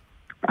show.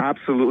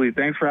 Absolutely.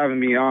 Thanks for having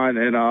me on.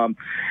 And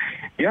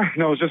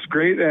it's just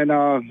great. And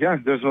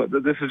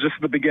this is just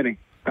the beginning.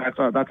 That's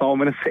all I'm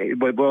going to say.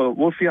 But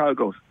we'll see how it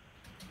goes.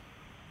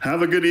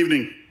 Have a good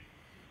evening.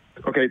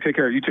 Okay, take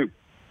care. You too.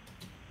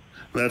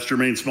 That's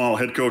Jermaine Small,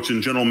 head coach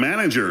and general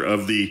manager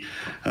of the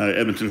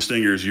Edmonton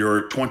Stingers,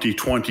 your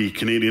 2020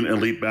 Canadian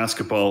Elite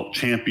Basketball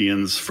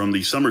champions from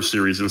the Summer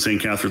Series in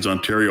St. Catharines,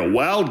 Ontario.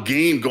 Wild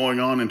game going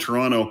on in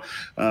Toronto.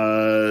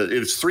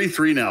 It's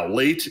 3-3 now,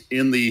 late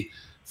in the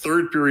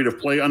third period of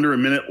play, under a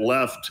minute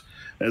left.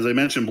 As I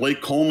mentioned,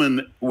 Blake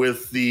Coleman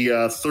with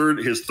his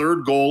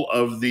third goal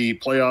of the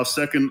playoff,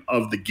 second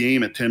of the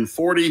game at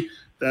 10:40.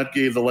 That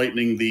gave the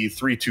Lightning the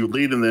 3-2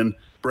 lead. And then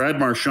Brad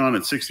Marchand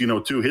at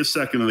 16:02, his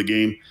second of the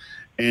game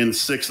and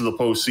 6th of the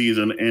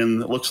postseason.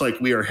 And it looks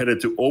like we are headed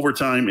to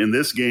overtime in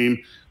this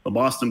game. The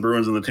Boston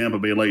Bruins and the Tampa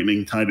Bay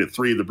Lightning tied at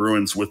 3. The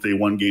Bruins with a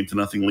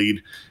 1-0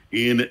 lead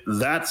in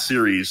that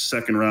series,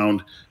 second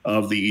round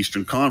of the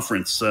Eastern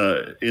Conference.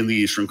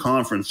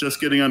 Just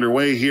getting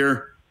underway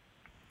here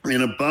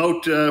in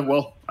about,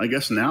 I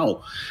guess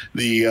now,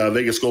 the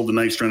Vegas Golden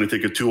Knights trying to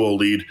take a 2-0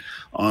 lead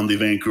on the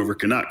Vancouver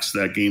Canucks.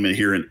 That game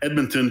here in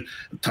Edmonton.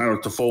 Tyler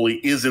Toffoli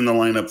is in the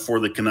lineup for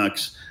the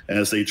Canucks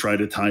as they try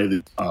to tie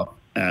this up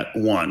at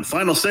 1.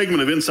 Final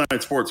segment of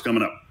Inside Sports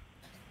coming up.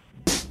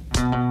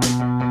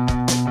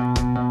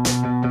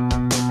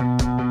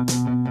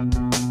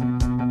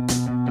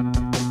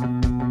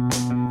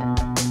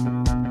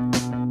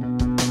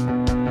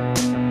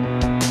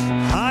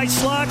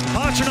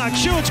 Pastrnak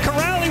shoots.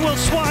 Corrali will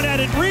swat at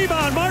it.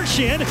 Rebound.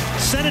 Marchand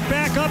sent it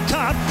back up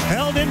top.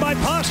 Held in by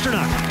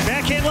Pastrnak.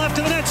 Backhand left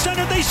to the net.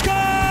 Center. They score!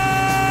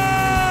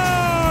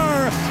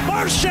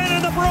 Marchand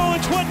and the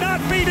Bruins would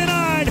not be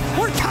denied.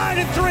 We're tied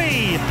at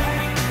 3.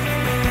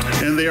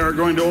 And they are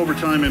going to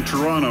overtime in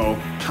Toronto,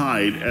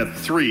 tied at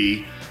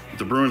 3.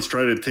 The Bruins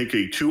try to take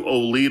a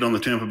 2-0 lead on the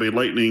Tampa Bay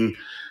Lightning,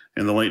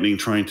 and the Lightning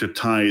trying to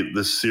tie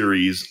the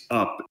series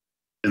up.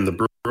 And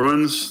the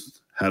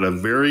Bruins had a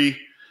very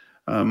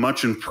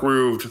much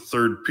improved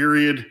third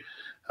period,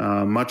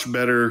 much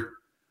better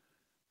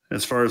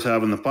as far as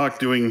having the puck,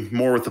 doing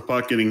more with the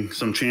puck, getting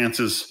some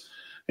chances.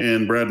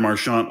 And Brad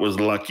Marchand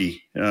was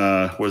lucky,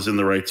 was in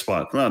the right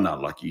spot. Well,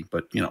 not lucky,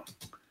 but,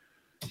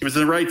 he was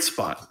in the right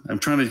spot. I'm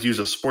trying to use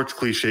a sports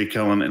cliche,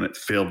 Kellen, and it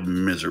failed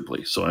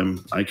miserably. So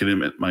I can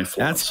admit my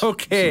flaws. That's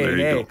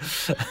okay.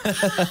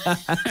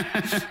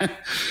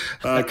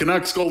 So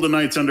Canucks Golden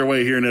Knights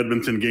underway here in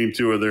Edmonton, game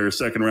 2 of their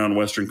second round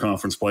Western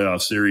Conference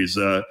playoff series.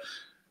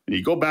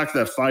 You go back to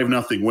that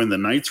 5-0 win. The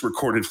Knights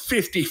recorded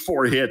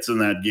 54 hits in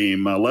that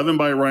game, 11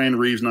 by Ryan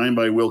Reeves, 9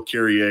 by Will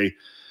Carrier.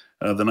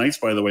 The Knights,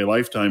 by the way,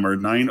 lifetime are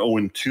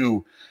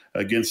 9-0-2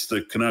 against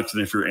the Canucks.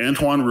 And if you're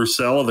Antoine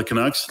Roussel of the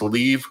Canucks,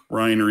 leave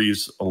Ryan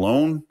Reeves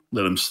alone.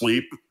 Let him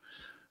sleep.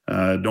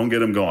 Don't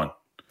get him going.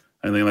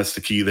 I think that's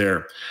the key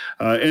there.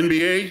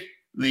 NBA,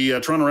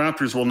 the Toronto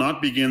Raptors will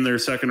not begin their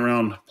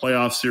second-round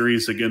playoff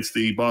series against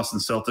the Boston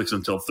Celtics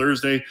until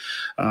Thursday.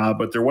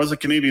 But there was a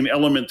Canadian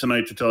element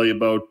tonight to tell you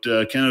about.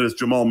 Canada's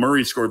Jamal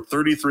Murray scored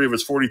 33 of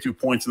his 42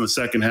 points in the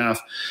second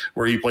half,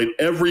 where he played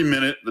every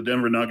minute. The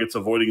Denver Nuggets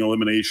avoiding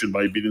elimination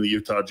by beating the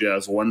Utah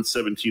Jazz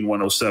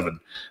 117-107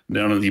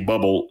 down in the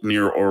bubble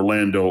near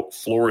Orlando,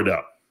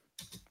 Florida.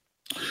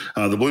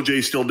 The Blue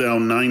Jays still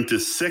down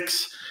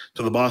 9-6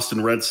 to the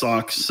Boston Red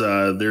Sox.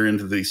 They're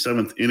into the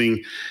seventh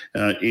inning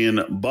in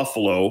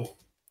Buffalo.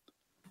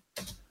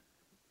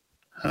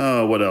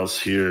 What else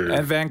here?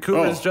 And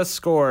Vancouver's just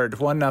scored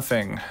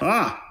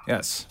 1-0.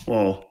 Yes.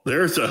 Well,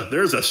 there's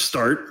a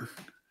start.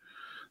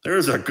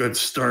 There's a good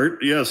start.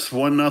 Yes,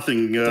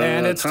 1-0.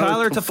 And it's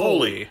Tyler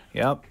Toffoli.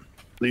 Yep.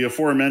 The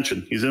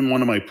aforementioned. He's in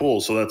one of my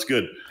pools, so that's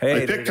good.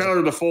 Hey, I picked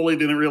Tyler Toffoli,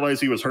 didn't realize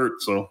he was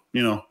hurt, so,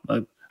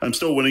 I'm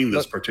still winning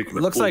this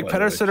particular Looks pool, like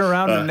Pettersson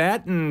around the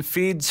net and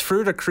feeds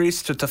Fruta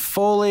Crease to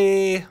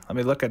Toffoli. Let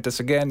me look at this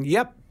again.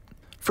 Yep.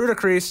 Fruta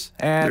Crease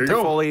and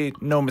Toffoli,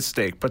 no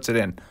mistake, puts it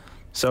in.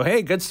 So,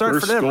 hey, good start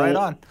for them. Right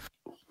on.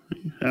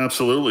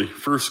 Absolutely.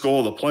 First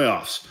goal of the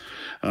playoffs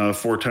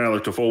for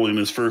Tyler Toffoli in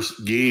his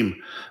first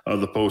game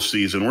of the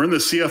postseason. We're in the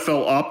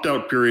CFL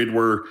opt-out period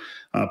where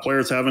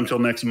players have until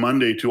next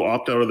Monday to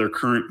opt out of their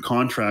current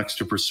contracts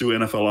to pursue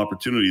NFL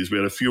opportunities. We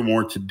had a few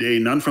more today,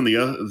 none from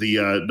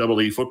the Double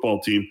E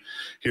football team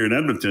here in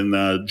Edmonton.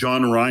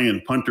 John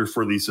Ryan, punter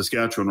for the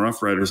Saskatchewan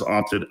Roughriders,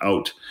 opted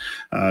out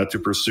to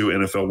pursue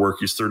NFL work.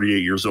 He's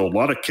 38 years old. A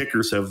lot of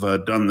kickers have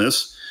done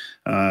this.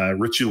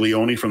 Richie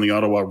Leone from the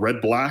Ottawa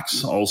Red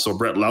Blacks, also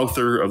Brett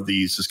Lowther of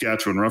the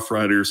Saskatchewan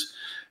Roughriders,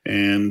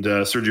 and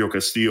Sergio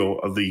Castillo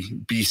of the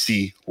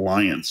BC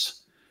Lions.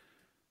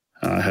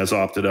 Has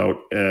opted out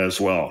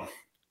as well.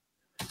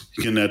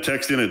 You can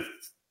text in at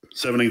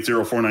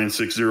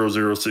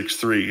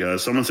 780-496-0063.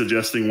 Someone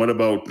suggesting, what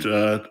about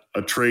a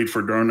trade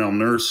for Darnell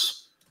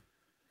Nurse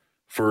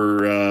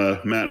for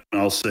Matt?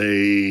 I'll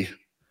say,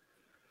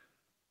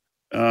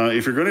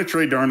 if you're going to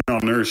trade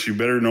Darnell Nurse, you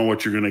better know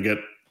what you're going to get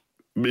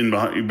in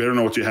behind. You better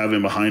know what you have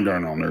in behind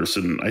Darnell Nurse.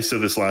 And I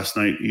said this last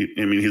night.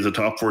 He's a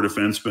top 4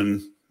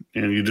 defenseman,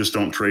 and you just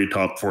don't trade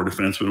top 4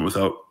 defensemen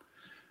without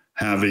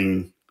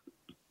having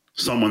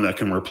someone that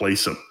can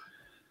replace him.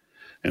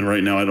 And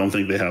right now, I don't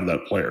think they have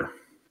that player.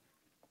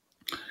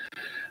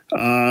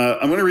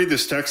 I'm going to read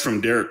this text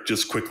from Derek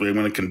just quickly. I'm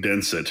going to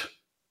condense it.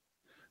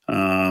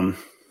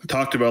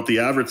 Talked about the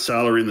average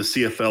salary in the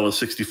CFL is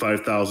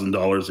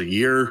 $65,000 a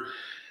year.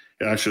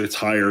 Actually, it's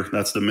higher.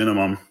 That's the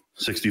minimum,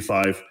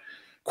 65.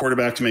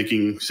 Quarterbacks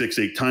making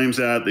 6-8 times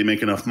that. They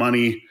make enough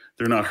money.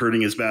 They're not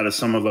hurting as bad as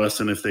some of us,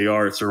 and if they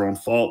are, it's their own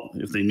fault.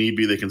 If they need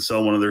be, they can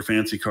sell one of their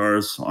fancy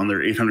cars on their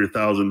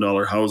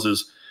 $800,000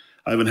 houses.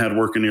 I haven't had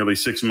work in nearly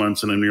 6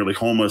 months, and I'm nearly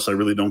homeless. I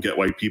really don't get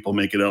why people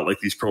make it out like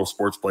these pro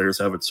sports players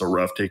have it so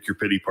rough. Take your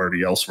pity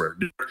party elsewhere.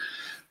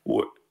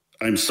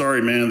 I'm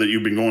sorry, man, that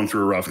you've been going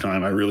through a rough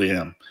time. I really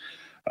am.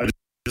 I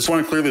just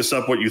want to clear this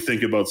up, what you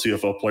think about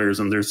CFL players,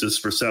 and there's this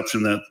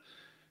perception that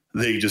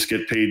they just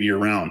get paid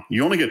year-round.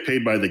 You only get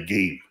paid by the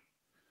game.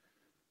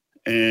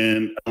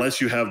 And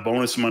unless you have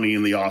bonus money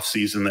in the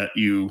offseason that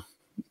you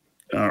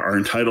are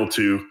entitled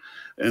to,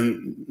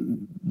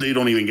 and they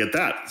don't even get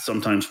that,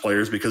 sometimes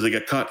players, because they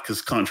get cut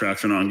because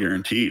contracts are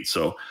non-guaranteed.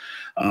 So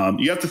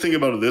you have to think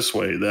about it this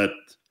way, that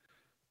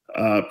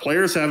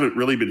players haven't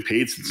really been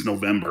paid since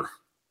November.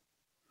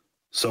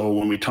 So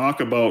when we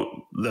talk about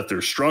that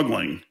they're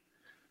struggling,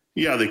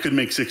 yeah, they could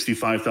make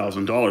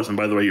 $65,000. And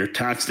by the way, you're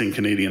taxed in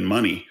Canadian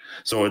money.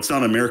 So it's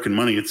not American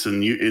money, it's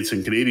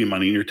in Canadian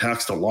money, and you're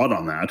taxed a lot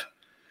on that.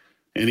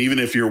 And even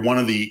if you're one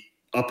of the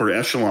upper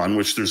echelon,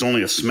 which there's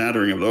only a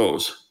smattering of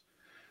those,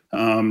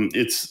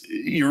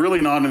 you're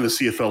really not in the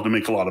CFL to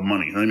make a lot of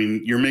money.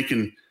 You're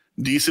making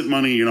decent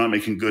money, you're not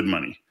making good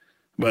money.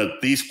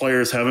 But these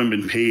players haven't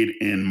been paid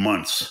in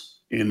months.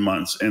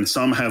 And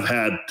some have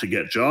had to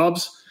get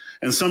jobs,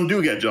 and some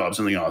do get jobs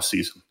in the off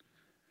season.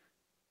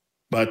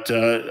 But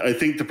I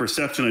think the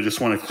perception I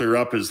just want to clear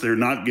up is they're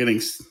not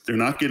getting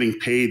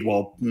paid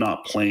while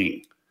not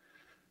playing.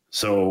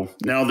 So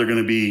now they're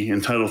going to be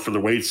entitled for the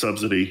wage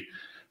subsidy,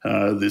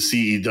 the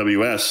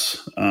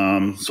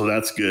CEWS. So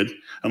that's good,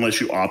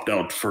 unless you opt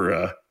out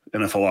for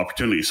NFL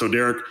opportunity. So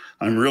Derek,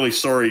 I'm really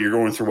sorry you're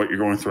going through what you're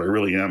going through. I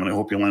really am, and I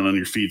hope you land on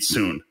your feet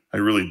soon. I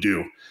really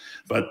do.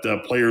 But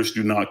players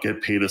do not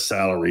get paid a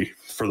salary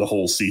for the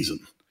whole season.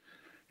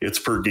 It's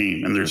per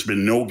game, and there's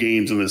been no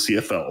games in the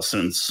CFL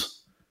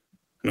since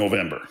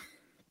November.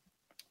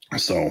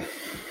 So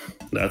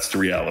that's the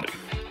reality.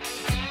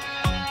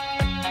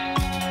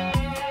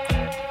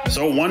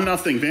 So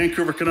 1-0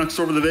 Vancouver Canucks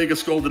over the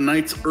Vegas Golden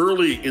Knights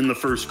early in the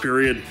first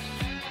period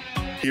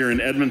here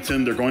in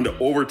Edmonton. They're going to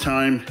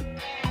overtime.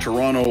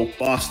 Toronto,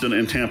 Boston,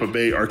 and Tampa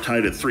Bay are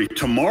tied at 3.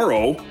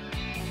 Tomorrow,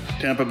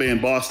 Tampa Bay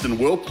and Boston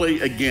will play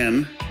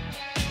again.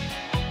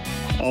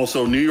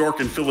 Also, New York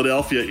and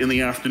Philadelphia in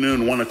the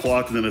afternoon, 1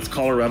 o'clock, and then it's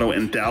Colorado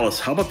and Dallas.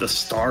 How about the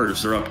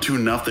Stars? They're up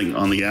 2-0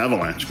 on the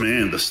Avalanche.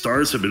 Man, the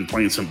Stars have been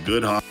playing some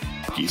good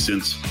hockey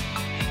since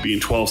being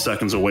 12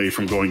 seconds away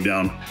from going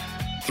down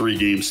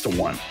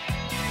 3-1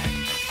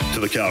 to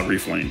the Calgary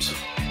Flames.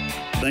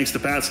 Thanks to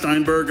Pat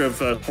Steinberg of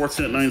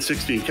Sportsnet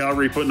 960 in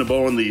Calgary putting a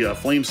bow on the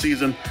Flame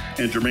season,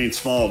 and Jermaine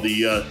Small,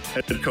 the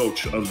head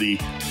coach of the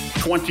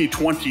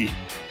 2020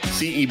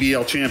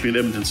 CEBL champion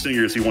Edmonton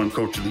Stingers. He won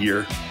Coach of the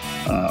Year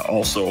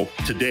also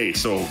today,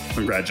 so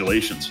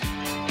congratulations.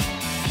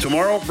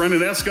 Tomorrow,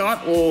 Brendan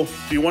Escott will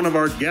be one of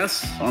our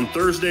guests. On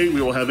Thursday,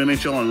 we will have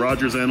NHL and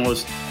Rogers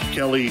analyst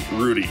Kelly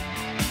Rudy.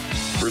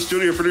 For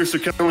studio producer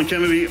Kellen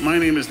Kennedy, my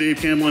name is Dave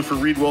Campbell, and for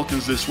Reed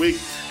Wilkins this week,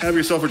 have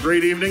yourself a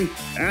great evening.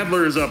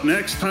 Adler is up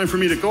next. Time for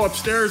me to go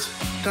upstairs,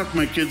 tuck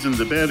my kids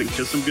into bed, and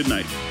kiss them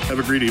goodnight. Have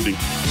a great evening.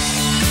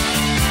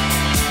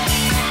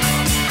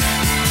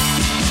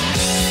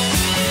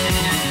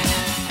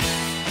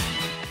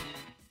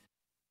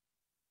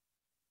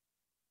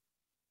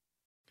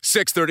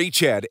 .630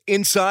 CHED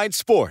Inside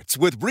Sports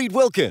with Reed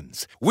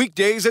Wilkins.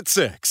 Weekdays at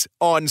 6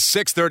 on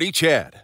 630 CHED.